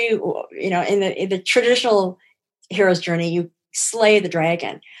disagree, in the traditional hero's journey, you slay the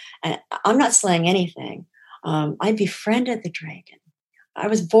dragon. And I'm not slaying anything. I befriended the dragon. I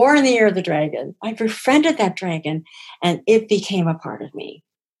was born in the year of the dragon. I befriended that dragon, and it became a part of me.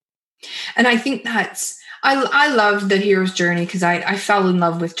 And I think I love the hero's journey because I fell in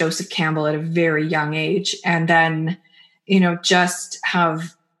love with Joseph Campbell at a very young age. And then, just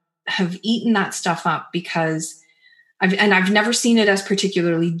have have eaten that stuff up because I've never seen it as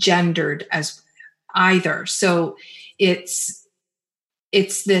particularly gendered as either. So it's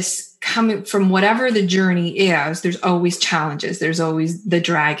this coming from whatever the journey is, there's always challenges. There's always the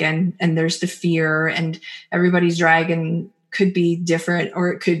dragon and there's the fear, and everybody's dragon could be different, or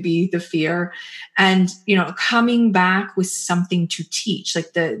it could be the fear. And, coming back with something to teach,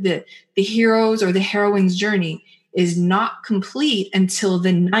 like the hero's or the heroine's journey is not complete until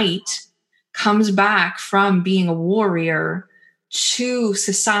the knight comes back from being a warrior to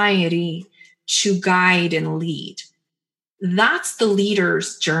society to guide and lead. That's the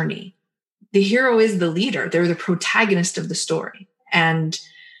leader's journey. The hero is the leader. They're the protagonist of the story. And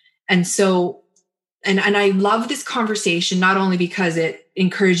I love this conversation, not only because it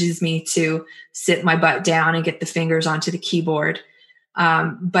encourages me to sit my butt down and get the fingers onto the keyboard,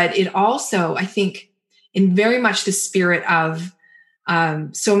 but it also, I think, in very much the spirit of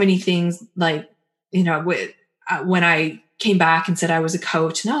so many things, like, when I came back and said I was a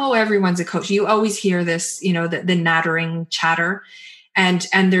coach, no, everyone's a coach. You always hear this, the nattering chatter. And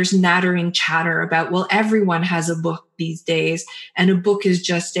there's nattering chatter about, well, everyone has a book these days, and a book is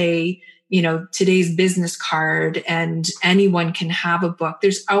just today's business card, and anyone can have a book.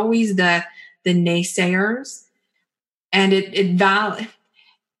 There's always the naysayers, and it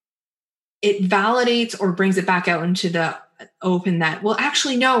validates or brings it back out into the open that, well,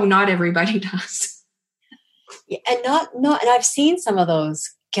 actually, no, not everybody does. Yeah, and I've seen some of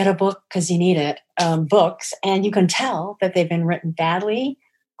those get a book because you need it books, and you can tell that they've been written badly,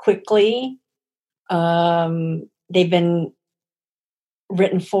 quickly. They've been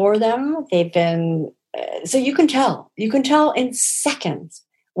written for them. They've been so you can tell in seconds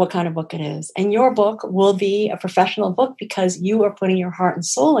what kind of book it is, and your book will be a professional book because you are putting your heart and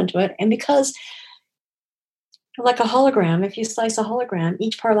soul into it, and because, like a hologram, if you slice a hologram,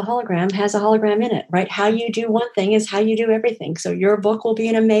 each part of the hologram has a hologram in it, right? How you do one thing is how you do everything. So your book will be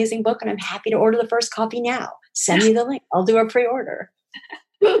an amazing book, and I'm happy to order the first copy now. Send me the link. I'll do a pre-order.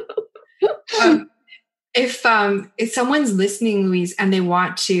 If someone's listening, Louise, and they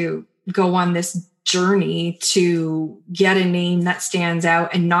want to go on this journey to get a name that stands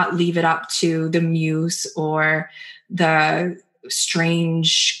out and not leave it up to the muse or the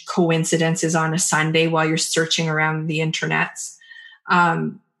strange coincidences on a Sunday while you're searching around the internets,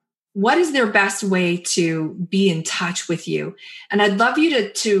 what is their best way to be in touch with you? And I'd love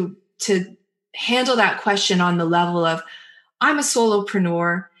you to handle that question on the level of, I'm a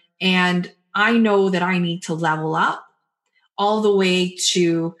solopreneur and I know that I need to level up, all the way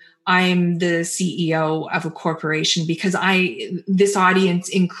to I'm the CEO of a corporation, because this audience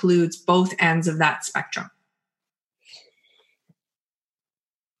includes both ends of that spectrum.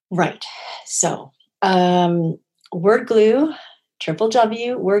 Right. So, WordGlue,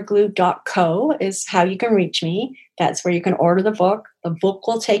 www.wordglue.co is how you can reach me. That's where you can order the book. The book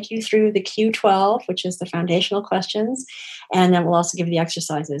will take you through the Q12, which is the foundational questions, and then we'll also give you the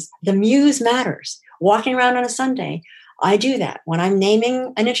exercises. The muse matters. Walking around on a Sunday, I do that. When I'm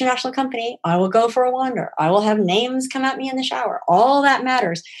naming an international company, I will go for a wander. I will have names come at me in the shower. All that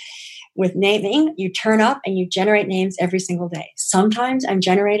matters. With naming, you turn up and you generate names every single day. Sometimes I'm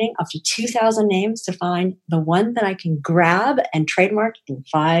generating up to 2,000 names to find the one that I can grab and trademark in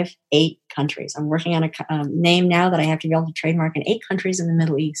 5-8 countries. I'm working on a name now that I have to be able to trademark in 8 countries in the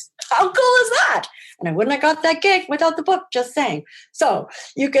Middle East. How cool is that? And I wouldn't have got that gig without the book, just saying. So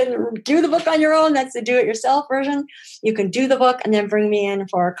you can do the book on your own. That's the do-it-yourself version. You can do the book and then bring me in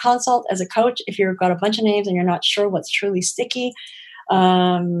for a consult as a coach if you've got a bunch of names and you're not sure what's truly sticky.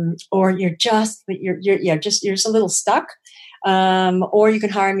 Or you're just a little stuck. Or you can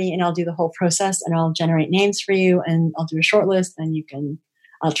hire me and I'll do the whole process and I'll generate names for you and I'll do a short list and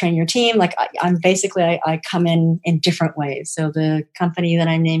I'll train your team. Like I come in different ways. So the company that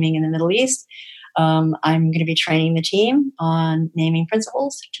I'm naming in the Middle East, I'm going to be training the team on naming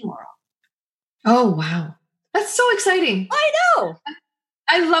principles tomorrow. Oh, wow. That's so exciting. I know.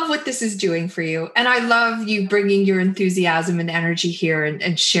 I love what this is doing for you. And I love you bringing your enthusiasm and energy here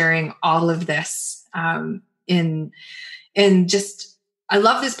and sharing all of this. I love this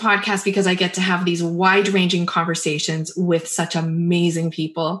podcast because I get to have these wide-ranging conversations with such amazing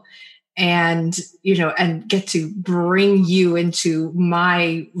people and get to bring you into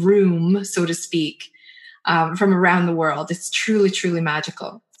my room, so to speak, from around the world. It's truly, truly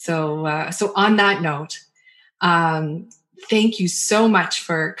magical. So on that note, thank you so much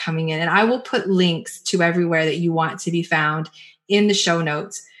for coming in. And I will put links to everywhere that you want to be found in the show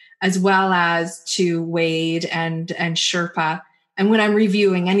notes, as well as to Wade and Sherpa And when I'm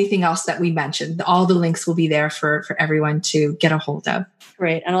reviewing anything else that we mentioned, all the links will be there for everyone to get a hold of.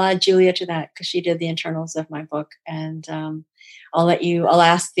 Great. And I'll add Julia to that because she did the internals of my book. And I'll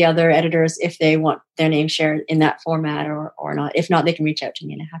ask the other editors if they want their name shared in that format or not. If not, they can reach out to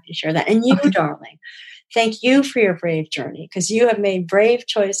me and I'm happy to share that. And you, darling, thank you for your brave journey because you have made brave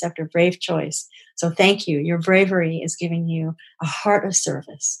choice after brave choice. So thank you. Your bravery is giving you a heart of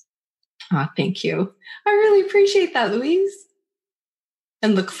service. Oh, thank you. I really appreciate that, Louise.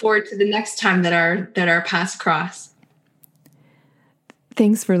 And look forward to the next time that our paths cross.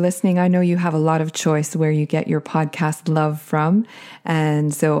 Thanks for listening. I know you have a lot of choice where you get your podcast love from.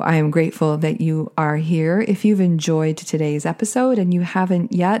 And so I am grateful that you are here. If you've enjoyed today's episode and you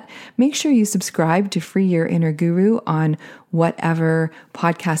haven't yet, make sure you subscribe to Free Your Inner Guru on whatever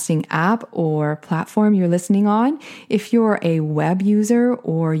podcasting app or platform you're listening on. If you're a web user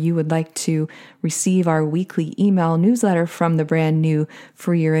or you would like to receive our weekly email newsletter from the brand new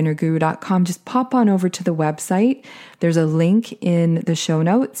freeyourinnerguru.com, just pop on over to the website. There's a link in the show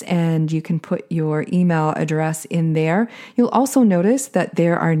notes and you can put your email address in there. You'll also notice that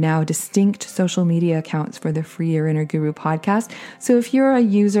there are now distinct social media accounts for the Free Your Inner Guru podcast. So if you're a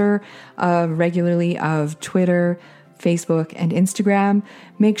user regularly of Twitter, Facebook, and Instagram,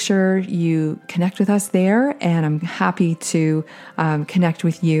 make sure you connect with us there. And I'm happy to connect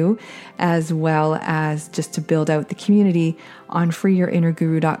with you as well as just to build out the community on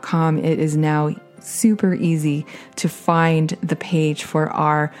freeyourinnerguru.com. It is now super easy to find the page for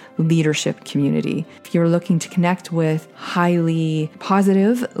our leadership community. If you're looking to connect with highly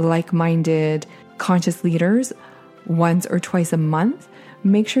positive, like-minded, conscious leaders once or twice a month,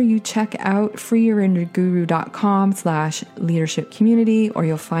 make sure you check out freeyourinnerguru.com/leadership community, or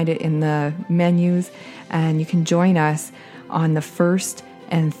you'll find it in the menus, and you can join us on the first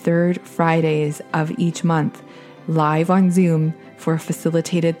and third Fridays of each month live on Zoom for a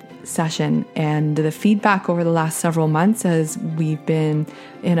facilitated session. And the feedback over the last several months as we've been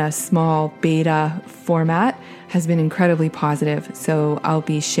in a small beta format has been incredibly positive. So I'll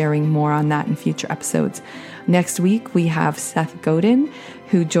be sharing more on that in future episodes. Next week, we have Seth Godin,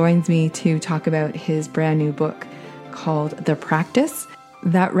 who joins me to talk about his brand new book called The Practice.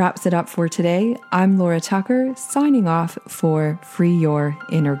 That wraps it up for today. I'm Laura Tucker, signing off for Free Your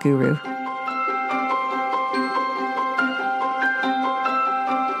Inner Guru.